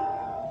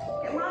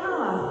 Kayak mana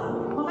lah?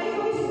 Makanya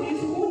kami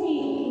sembunyi-sembunyi.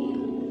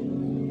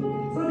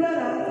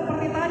 Saudara,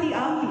 seperti tadi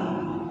Ami,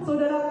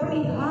 saudara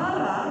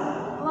pelihara,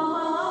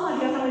 lama-lama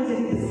dia akan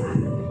menjadi besar.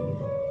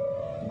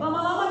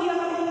 Lama-lama dia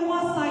akan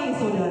menguasai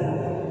saudara.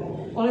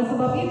 Oleh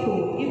sebab itu,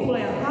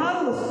 itulah yang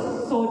harus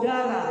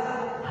saudara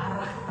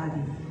arah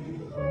tadi.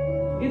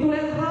 Itulah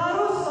yang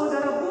harus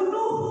saudara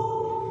bunuh.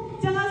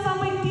 Jangan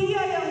sampai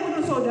dia yang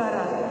bunuh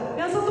saudara.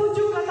 Yang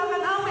setuju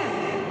katakan amin.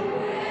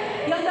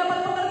 Yang dapat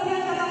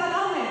pengertian katakan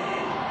amin.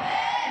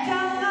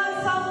 Jangan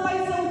sampai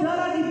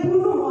saudara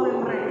dibunuh oleh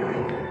mereka.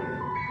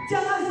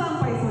 Jangan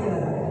sampai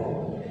saudara.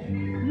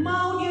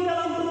 Mau dia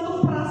dalam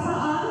bentuk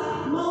perasaan,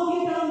 mau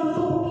dia dalam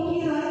bentuk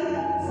pemikiran,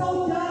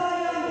 saudara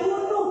yang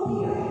bunuh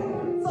dia.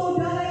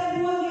 Saudara yang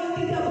buat dia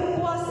tidak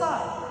berkuasa.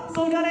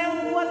 Saudara yang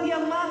buat dia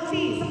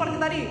mati. Seperti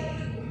tadi.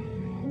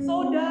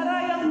 Saudara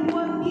yang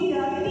buat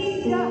dia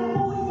tidak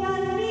punya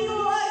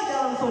nilai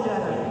dalam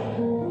saudara.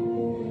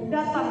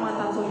 Datang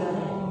mantan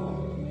saudara.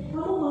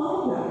 Kamu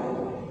mau gak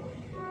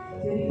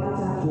jadi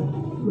pacarku?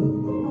 Loh,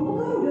 kamu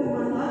kan udah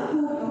mantanku.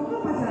 Kamu kan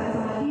pacaran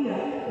sama dia.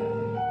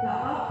 Gak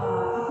apa-apa.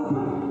 Aku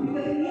pun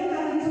deketin dia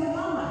karena disuruh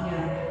mamanya.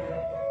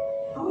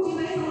 Aku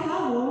cintai sama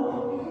kamu.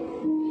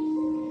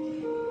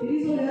 Jadi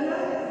saudara,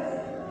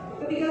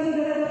 ketika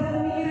saudara dapat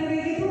pemikiran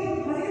kayak gitu,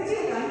 masih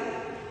kecil kan?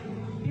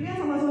 Pilihan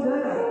sama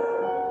saudara.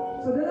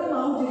 Saudara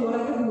mau jadi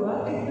orang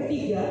kedua,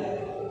 ketiga,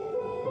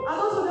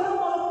 atau saudara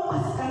mau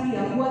lepaskan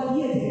dia, buat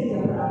dia jadi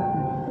tidak berarti.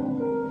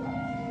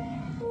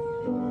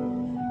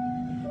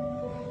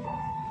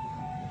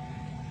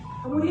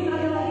 Kemudian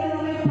ada lagi yang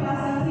namanya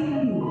perasaan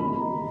rindu,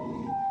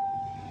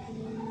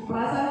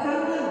 perasaan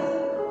kangen,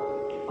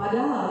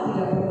 padahal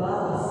tidak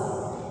berbalas.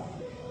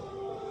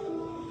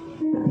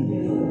 Nanti dia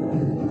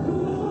saudara.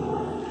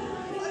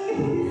 Sakit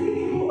di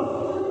sini, Bu.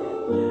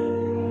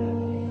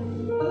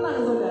 Tenang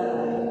saudara.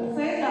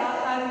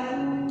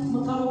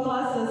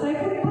 Saya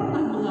pun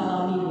pernah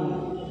mengalaminya.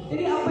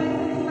 Jadi apa yang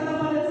saya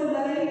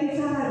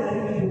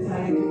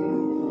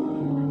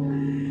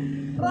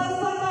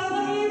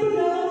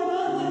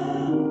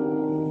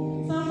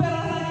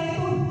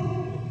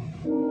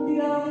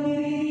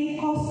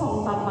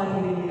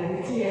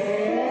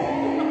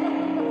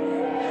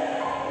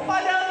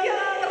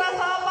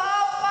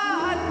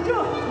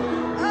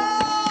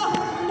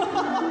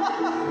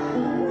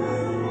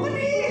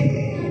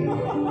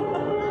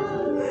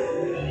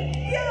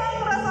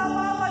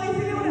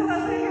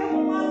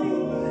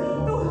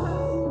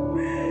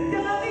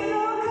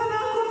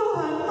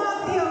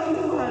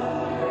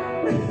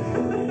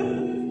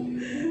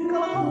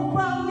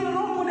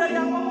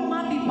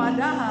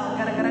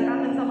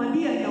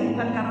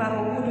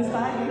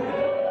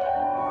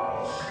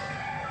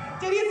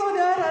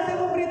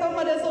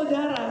kepada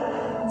saudara,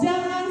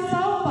 jangan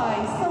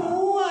sampai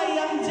semua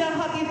yang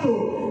jahat itu,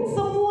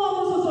 semua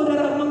musuh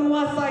saudara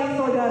menguasai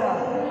saudara.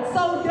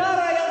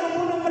 Saudara yang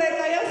membunuh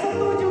mereka, yang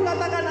setuju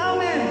katakan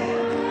amin.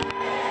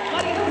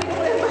 Mari kita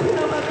berdoa bagi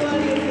nama Tuhan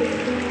Yesus.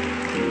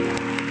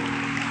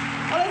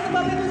 Oleh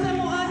sebab itu saya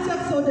mau ajak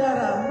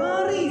saudara,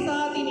 mari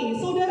saat ini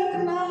saudara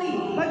kenali.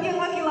 Bagi yang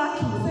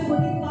laki-laki, saya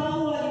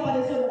beritahu lagi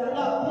pada saudara,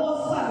 nggak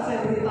bosan saya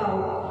beritahu.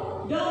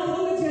 Dalam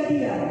buku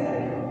Kejadian,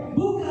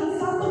 bukan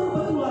satu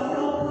kebetulan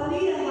kalau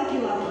kalian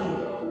laki-laki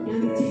yang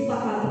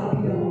diciptakan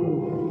terlebih dahulu,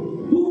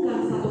 bukan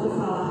satu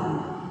kesalahan.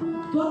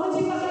 Tuhan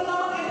menciptakan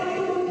taman Eden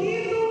itu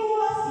begitu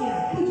luasnya.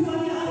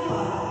 Tujuannya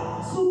apa?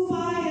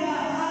 Supaya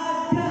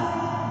ada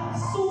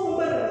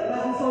sumber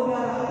bagi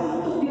saudara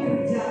untuk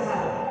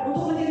dikerjakan,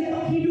 untuk menjadi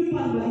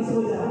penghidupan bagi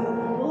saudara.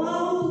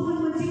 Lalu Tuhan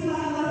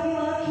menciptakan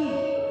laki-laki,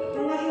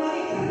 dan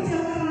laki-laki kerja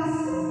keras.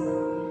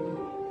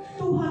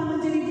 Tuhan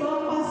menjadi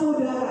bapa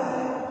saudara.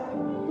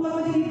 Tuhan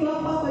menjadi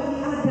bapa bagi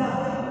Adam,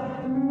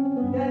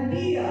 dan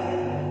dia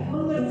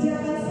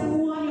mengerjakan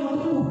semuanya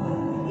untuk Tuhan.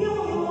 Dia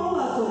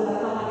mengelola saudara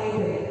taman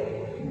Eden.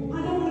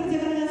 Adam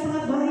mengerjakan dengan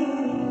sangat baik.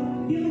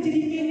 Dia menjadi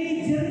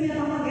manajernya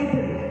taman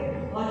Eden.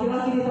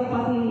 Laki-laki di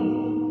tempat ini,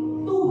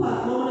 Tuhan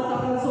mau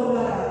menetapkan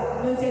saudara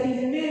menjadi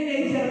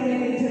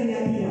manajer-manajernya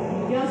dia.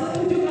 Yang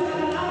setuju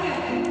katakan amin.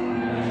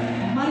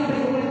 Mari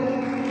berdoa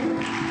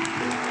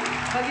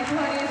bagi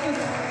Tuhan Yesus.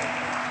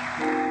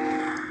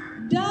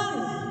 Dan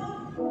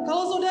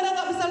kalau saudara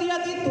nggak bisa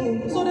lihat itu,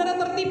 saudara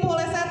tertipu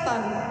oleh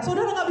setan.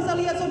 Saudara nggak bisa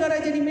lihat saudara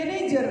jadi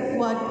manajer.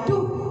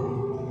 Waduh,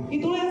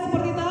 itulah yang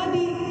seperti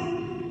tadi.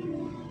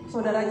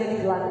 Saudara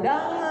jadi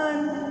gelandangan,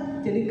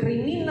 jadi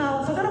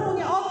kriminal. Saudara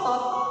punya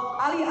otot,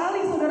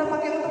 alih-alih saudara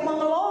pakai untuk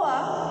mengelola,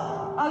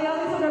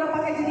 alih-alih saudara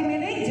pakai jadi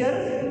manajer,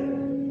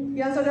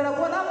 yang saudara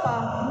buat apa?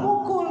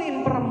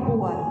 Mukulin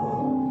perempuan,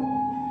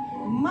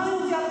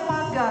 manjat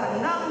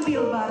pagar,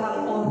 ngambil barang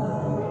orang.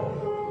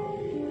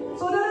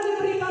 Saudara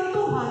diberikan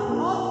Tuhan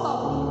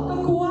otot,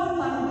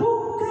 kekuatan,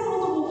 bukan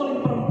untuk mukulin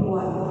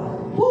perempuan,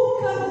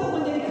 bukan untuk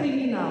menjadi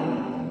kriminal,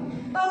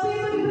 tapi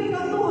itu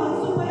diberikan Tuhan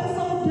supaya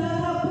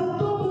saudara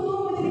betul-betul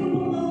menjadi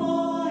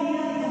pengelola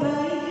yang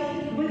baik,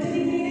 menjadi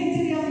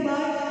manajer yang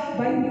baik,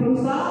 baik di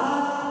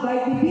perusahaan,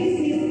 baik di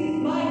bisnis,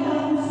 baik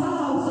dalam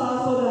usaha-usaha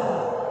saudara.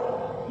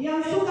 Yang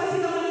suka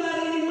sih mendengar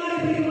ini, mari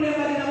beri kemuliaan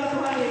bagi nama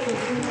Tuhan Yesus.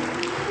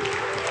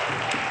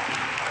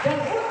 Dan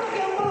untuk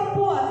yang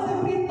perempuan, saya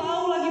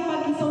beritahu lagi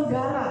bagi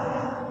saudara,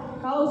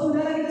 kalau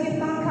saudara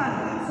diciptakan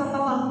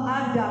setelah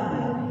Adam,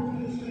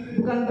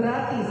 bukan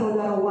berarti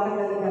saudara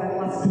warga negara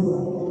kelas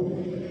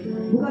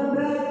 2. Bukan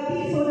berarti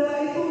saudara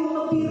itu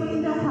lebih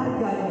rendah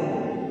harganya.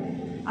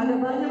 Ada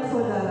banyak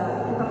saudara,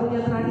 kita punya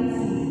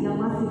tradisi yang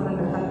masih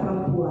merendahkan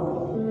perempuan.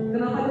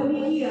 Kenapa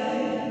demikian?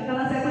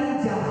 Karena setan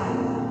jahat.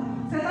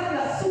 Setan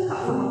gak suka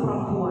sama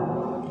perempuan.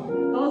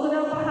 Kalau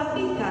saudara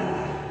perhatikan,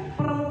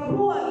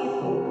 perempuan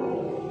itu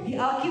di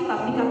Alkitab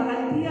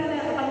dikatakan dia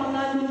yang akan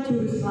mengandung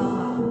juru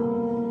selamat.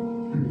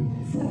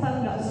 Setan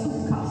gak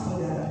suka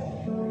saudara.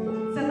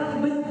 Setan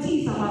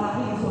benci sama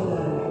rahim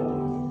saudara.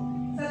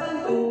 Setan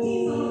benci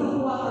sama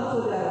kekuatan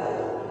saudara.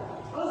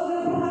 Kalau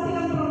saudara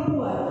perhatikan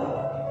perempuan,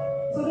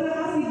 saudara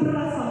kasih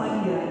beras sama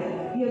dia,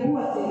 dia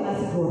buat jadi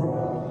nasi goreng.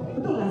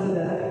 Betul kan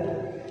saudara?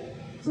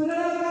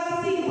 Saudara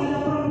kasih kepada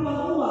perempuan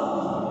uang,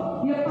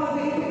 dia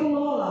pakai itu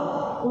kelola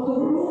untuk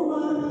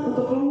rumah,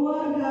 untuk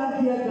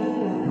keluarga, dia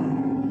gandakan.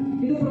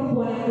 Itu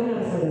perempuan yang benar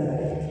saudara.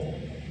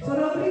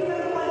 Saudara berikan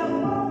kepada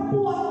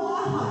perempuan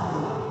lahan.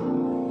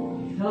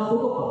 Dalam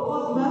buku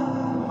Khotbah,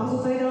 maksud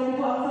saya dalam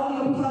buku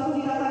Amsal 31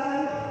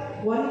 dikatakan,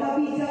 wanita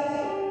bijak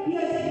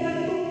dia jadikan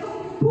itu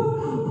kebun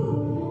anggur.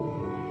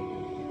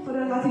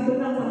 Saudara kasih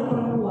benang sama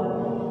perempuan,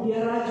 dia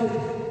rajut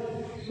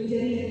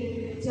menjadi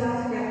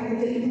jaket,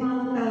 menjadi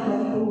mantel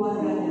bagi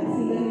keluarganya,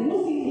 sehingga di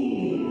musim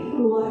dingin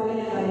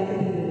keluarganya gak ada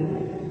kedinginan.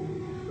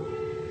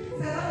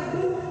 Setan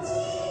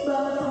benci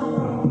banget sama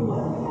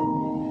perempuan.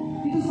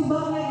 Itu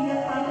sebabnya dia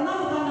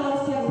tanamkan dalam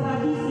setiap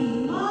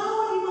tradisi,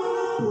 mau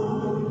dimanapun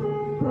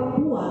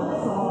perempuan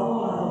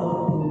seolah-olah nomor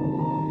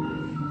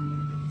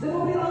 2. Saya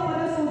mau bilang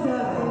pada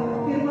saudara,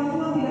 firman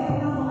Tuhan tidak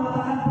pernah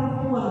mengatakan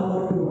perempuan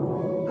nomor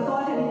 2. Atau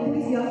ada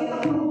ditulis di Alkitab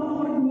perempuan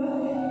nomor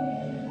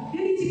 2.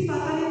 Dia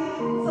diciptakan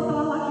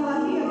setelah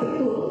laki-laki, ya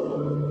betul.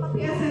 Tapi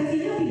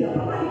esensinya tidak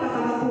pernah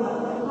dikatakan Tuhan.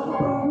 Kalau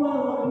perempuan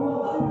nomor 2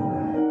 nggak pernah.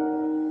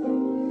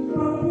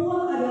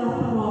 Perempuan adalah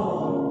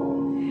penolong.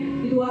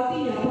 Itu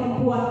artinya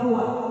perempuan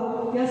kuat.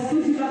 Yang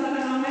setuju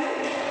katakan amin.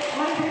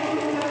 Mari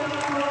kita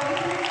katakan amin.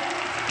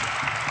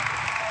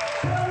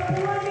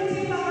 Perempuan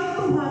diciptakan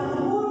Tuhan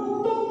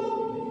untuk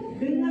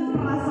dengan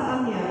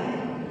perasaannya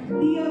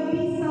dia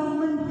bisa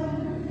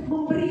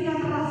memberikan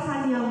rasa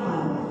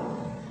nyaman.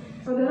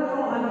 Saudara,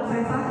 kalau anak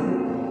saya sakit,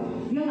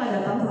 dia nggak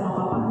datang sama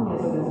papahnya,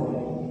 saudara.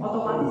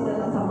 Otomatis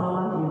datang sama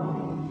mamanya.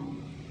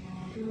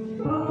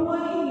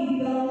 Perempuan ini di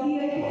dalam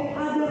dia itu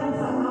ada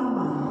rasa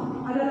aman,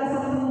 ada rasa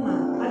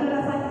tenang, ada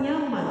rasa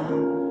nyaman.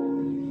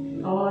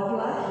 Kalau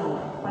laki-laki,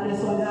 pada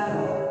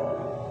saudara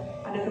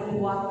ada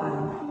kekuatan,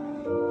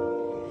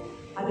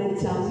 ada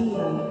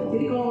jaminan.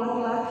 Jadi kalau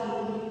laki-laki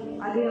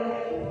ada yang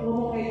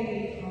ngomong kayak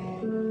gini,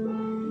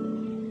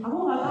 aku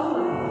nggak tahu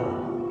lah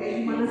kayak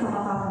gimana sama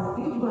kamu.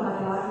 Itu bukan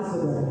laki-laki,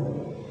 saudara.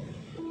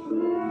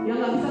 Yang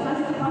nggak bisa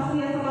kasih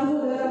kepastian sama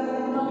saudara,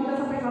 mau kita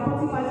sampai kapan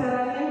sih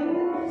pacarannya?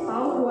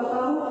 Setahun, 2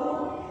 tahun,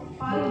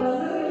 paling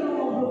banget dia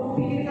mau belum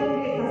pikirkan,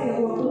 dia kasih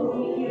waktu untuk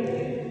mikir.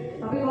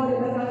 Tapi kalau dia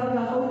berkata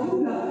nggak tahu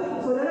juga,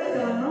 saudara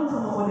jangan mau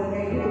sama model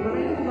kayak gitu, karena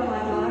itu bukan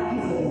laki-laki,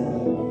 saudara.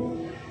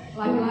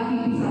 Laki-laki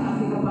bisa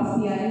kasih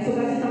kepastian. Yang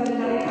suka cita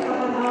mendengarnya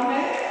katakan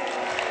amin.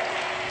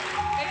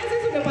 Kayaknya saya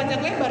sudah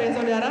panjang lebar ya,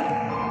 saudara.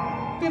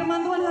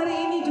 Firman Tuhan hari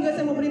ini juga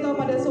saya mau beritahu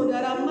pada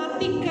saudara,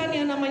 matikan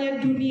yang namanya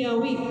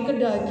duniawi,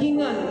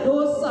 kedagingan,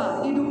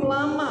 dosa, hidup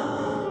lama,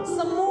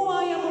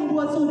 semua yang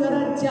membuat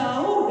saudara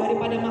jauh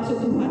daripada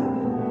maksud Tuhan.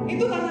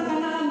 Itu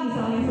kanan-kanan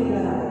misalnya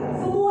saudara.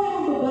 Semua yang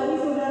membebani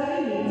saudara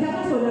ini,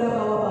 jangan saudara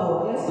bawa-bawa.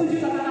 Yang setuju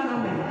katakan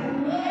amin.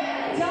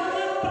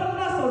 Jangan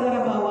pernah saudara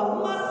bawa,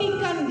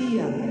 matikan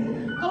dia.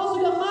 Kalau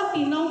sudah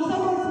mati, Naum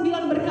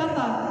 1:9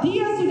 berkata,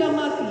 dia sudah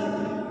mati,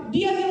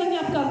 dia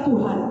dilenyapkan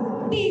Tuhan.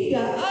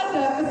 Tidak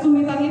ada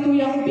kesulitan itu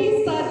yang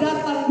bisa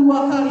datang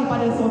 2 kali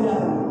pada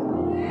saudara.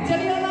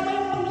 Jadi yang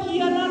namanya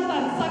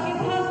pengkhianatan, sakit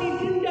hati,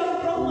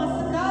 dendam, trauma,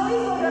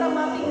 sekali saudara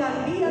matikan,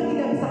 dia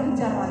tidak bisa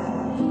kejar lagi.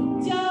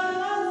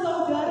 Jangan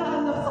saudara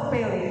anggap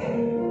sepele.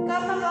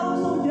 Karena kalau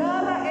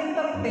saudara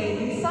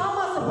entertain,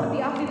 sama seperti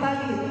api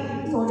tadi,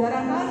 saudara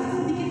kasih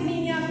sedikit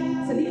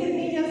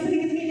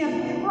minyak,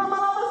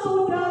 lama-lama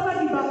saudara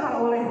dibakar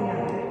olehnya.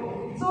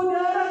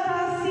 Saudara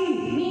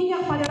kasih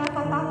minyak pada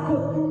rasa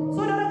takut,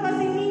 saudara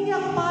kasih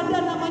minyak pada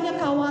namanya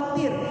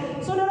khawatir,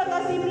 saudara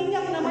kasih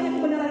minyak namanya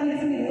kebenaran diri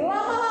sendiri.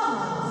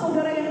 Lama-lama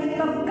saudara yang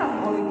diterkam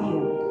oleh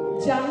dia.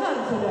 Jangan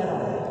saudara.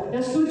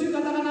 Yang setuju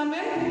katakan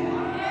amin.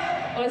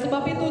 Oleh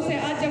sebab itu saya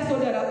ajak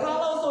saudara,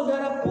 kalau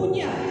saudara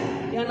punya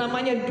yang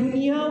namanya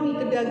duniawi,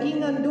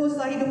 kedagingan,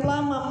 dosa, hidup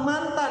lama,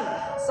 mantan,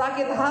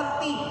 sakit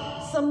hati,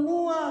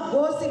 semua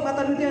gosip,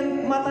 mata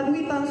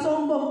duitan,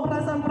 sombong,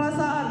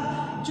 perasaan-perasaan,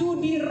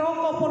 judi,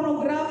 rokok,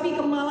 pornografi,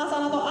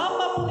 kemalasan atau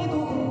apapun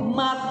itu,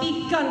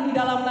 matikan di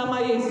dalam nama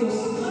Yesus.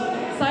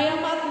 Saya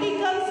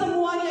matikan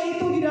semuanya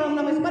itu di dalam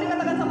nama Yesus. Mari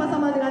katakan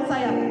sama-sama dengan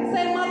saya.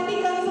 Saya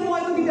matikan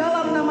semua itu di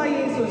dalam nama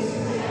Yesus.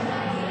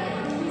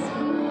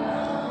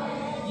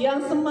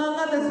 Yang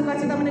semangat dan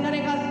sukacita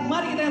mendengarkan,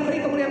 mari kita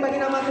beri kemuliaan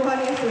bagi nama Tuhan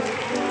Yesus.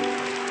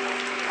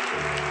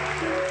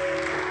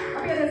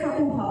 Tapi ada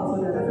satu hal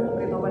saudara, saya mau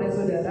beritahu pada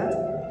saudara,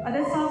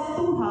 ada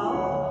satu hal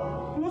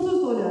musuh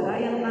saudara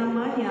yang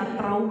namanya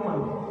trauma.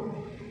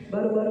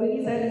 Baru-baru ini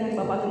saya dengan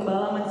Bapak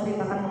Gembala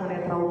menceritakan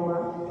mengenai trauma.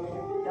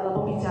 Dalam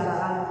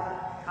pembicaraan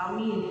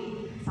kami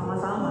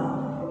sama-sama,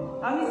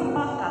 kami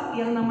sepakat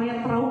yang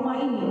namanya trauma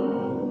ini,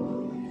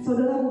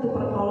 saudara butuh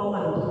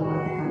pertolongan untuk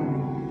mematikannya.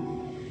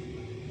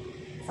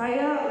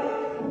 Saya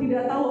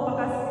tidak tahu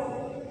apakah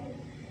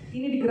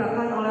ini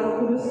digerakkan oleh Roh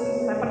Kudus.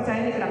 Saya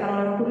percaya digerakkan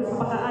oleh Roh Kudus.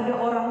 Apakah ada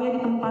orangnya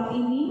di tempat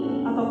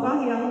ini, ataukah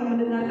yang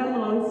mendengarkan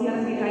melalui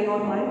siaran GKI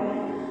online?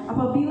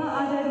 Apabila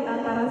ada di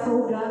antara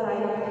saudara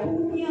yang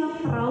punya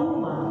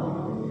trauma,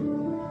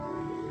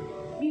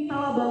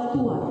 mintalah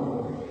bantuan.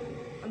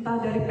 Entah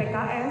dari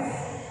PKS,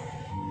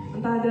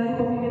 entah dari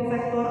pemimpin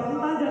sektor,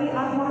 entah dari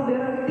armor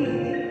bearer team,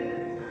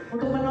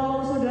 untuk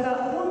menolong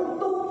saudara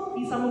untuk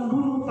bisa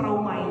membunuh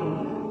trauma ini.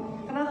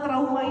 Karena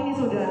trauma ini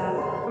saudara,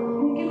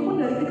 mungkin pun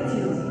dari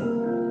kecil.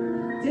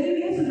 Jadi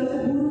dia sudah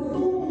keburu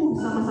tumbuh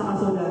sama-sama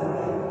saudara.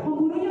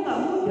 Membunuhnya gak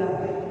mudah.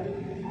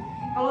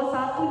 Kalau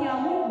 1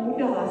 nyamuk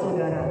mudah lah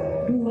saudara,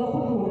 2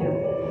 pun mudah,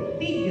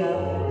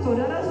 3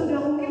 saudara sudah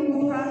mungkin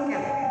butuh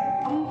raket,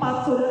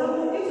 4 saudara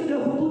mungkin sudah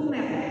butuh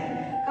net.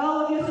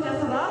 Kalau dia sudah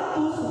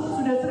 100,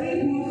 sudah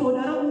 1000,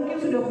 saudara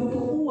mungkin sudah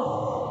butuh uang.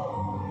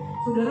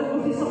 Saudara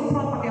mesti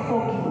semprot pakai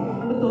fogi,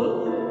 betul?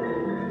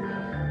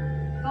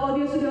 Kalau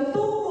dia sudah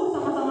tumbuh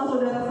sama-sama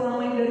saudara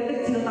selama ini dari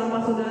kecil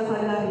tanpa saudara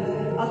sadari,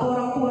 atau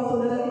orang tua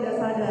saudara tidak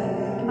sadari,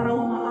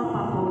 trauma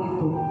apapun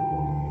itu.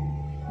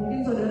 Mungkin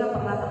saudara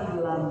pernah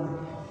tenggelam,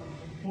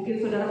 mungkin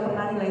saudara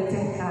pernah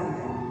dilecehkan,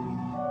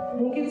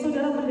 mungkin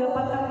saudara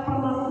mendapatkan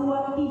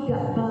perlakuan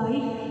tidak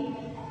baik,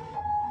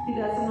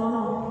 tidak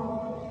senonoh,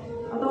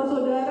 atau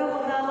saudara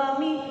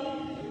mengalami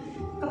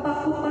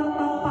ketakutan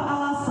tanpa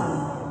alasan.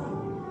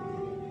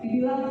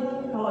 Dibilang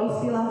kalau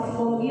istilah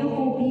psikologinya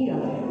fobia.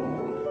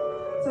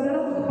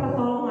 Saudara butuh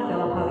pertolongan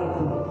dalam hal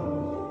itu.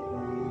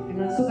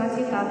 Dengan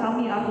sukacita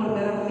kami atur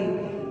terapi.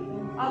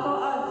 Atau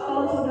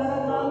kalau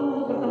saudara malu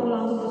untuk bertemu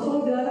langsung,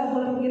 saudara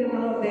boleh mengirim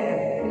melalui DM.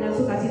 Dengan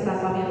sukacita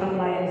kami akan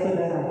melayani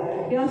saudara.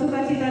 Dengan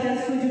sukacita dan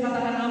setuju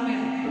katakan amin.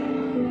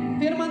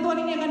 Firman Tuhan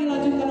ini akan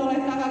dilanjutkan oleh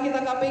kakak kita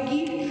KPG.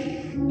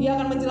 Dia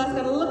akan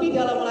menjelaskan lebih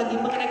dalam lagi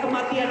mengenai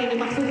kematian yang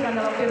dimaksudkan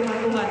dalam firman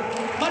Tuhan.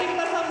 Mari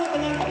kita sambut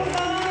dengan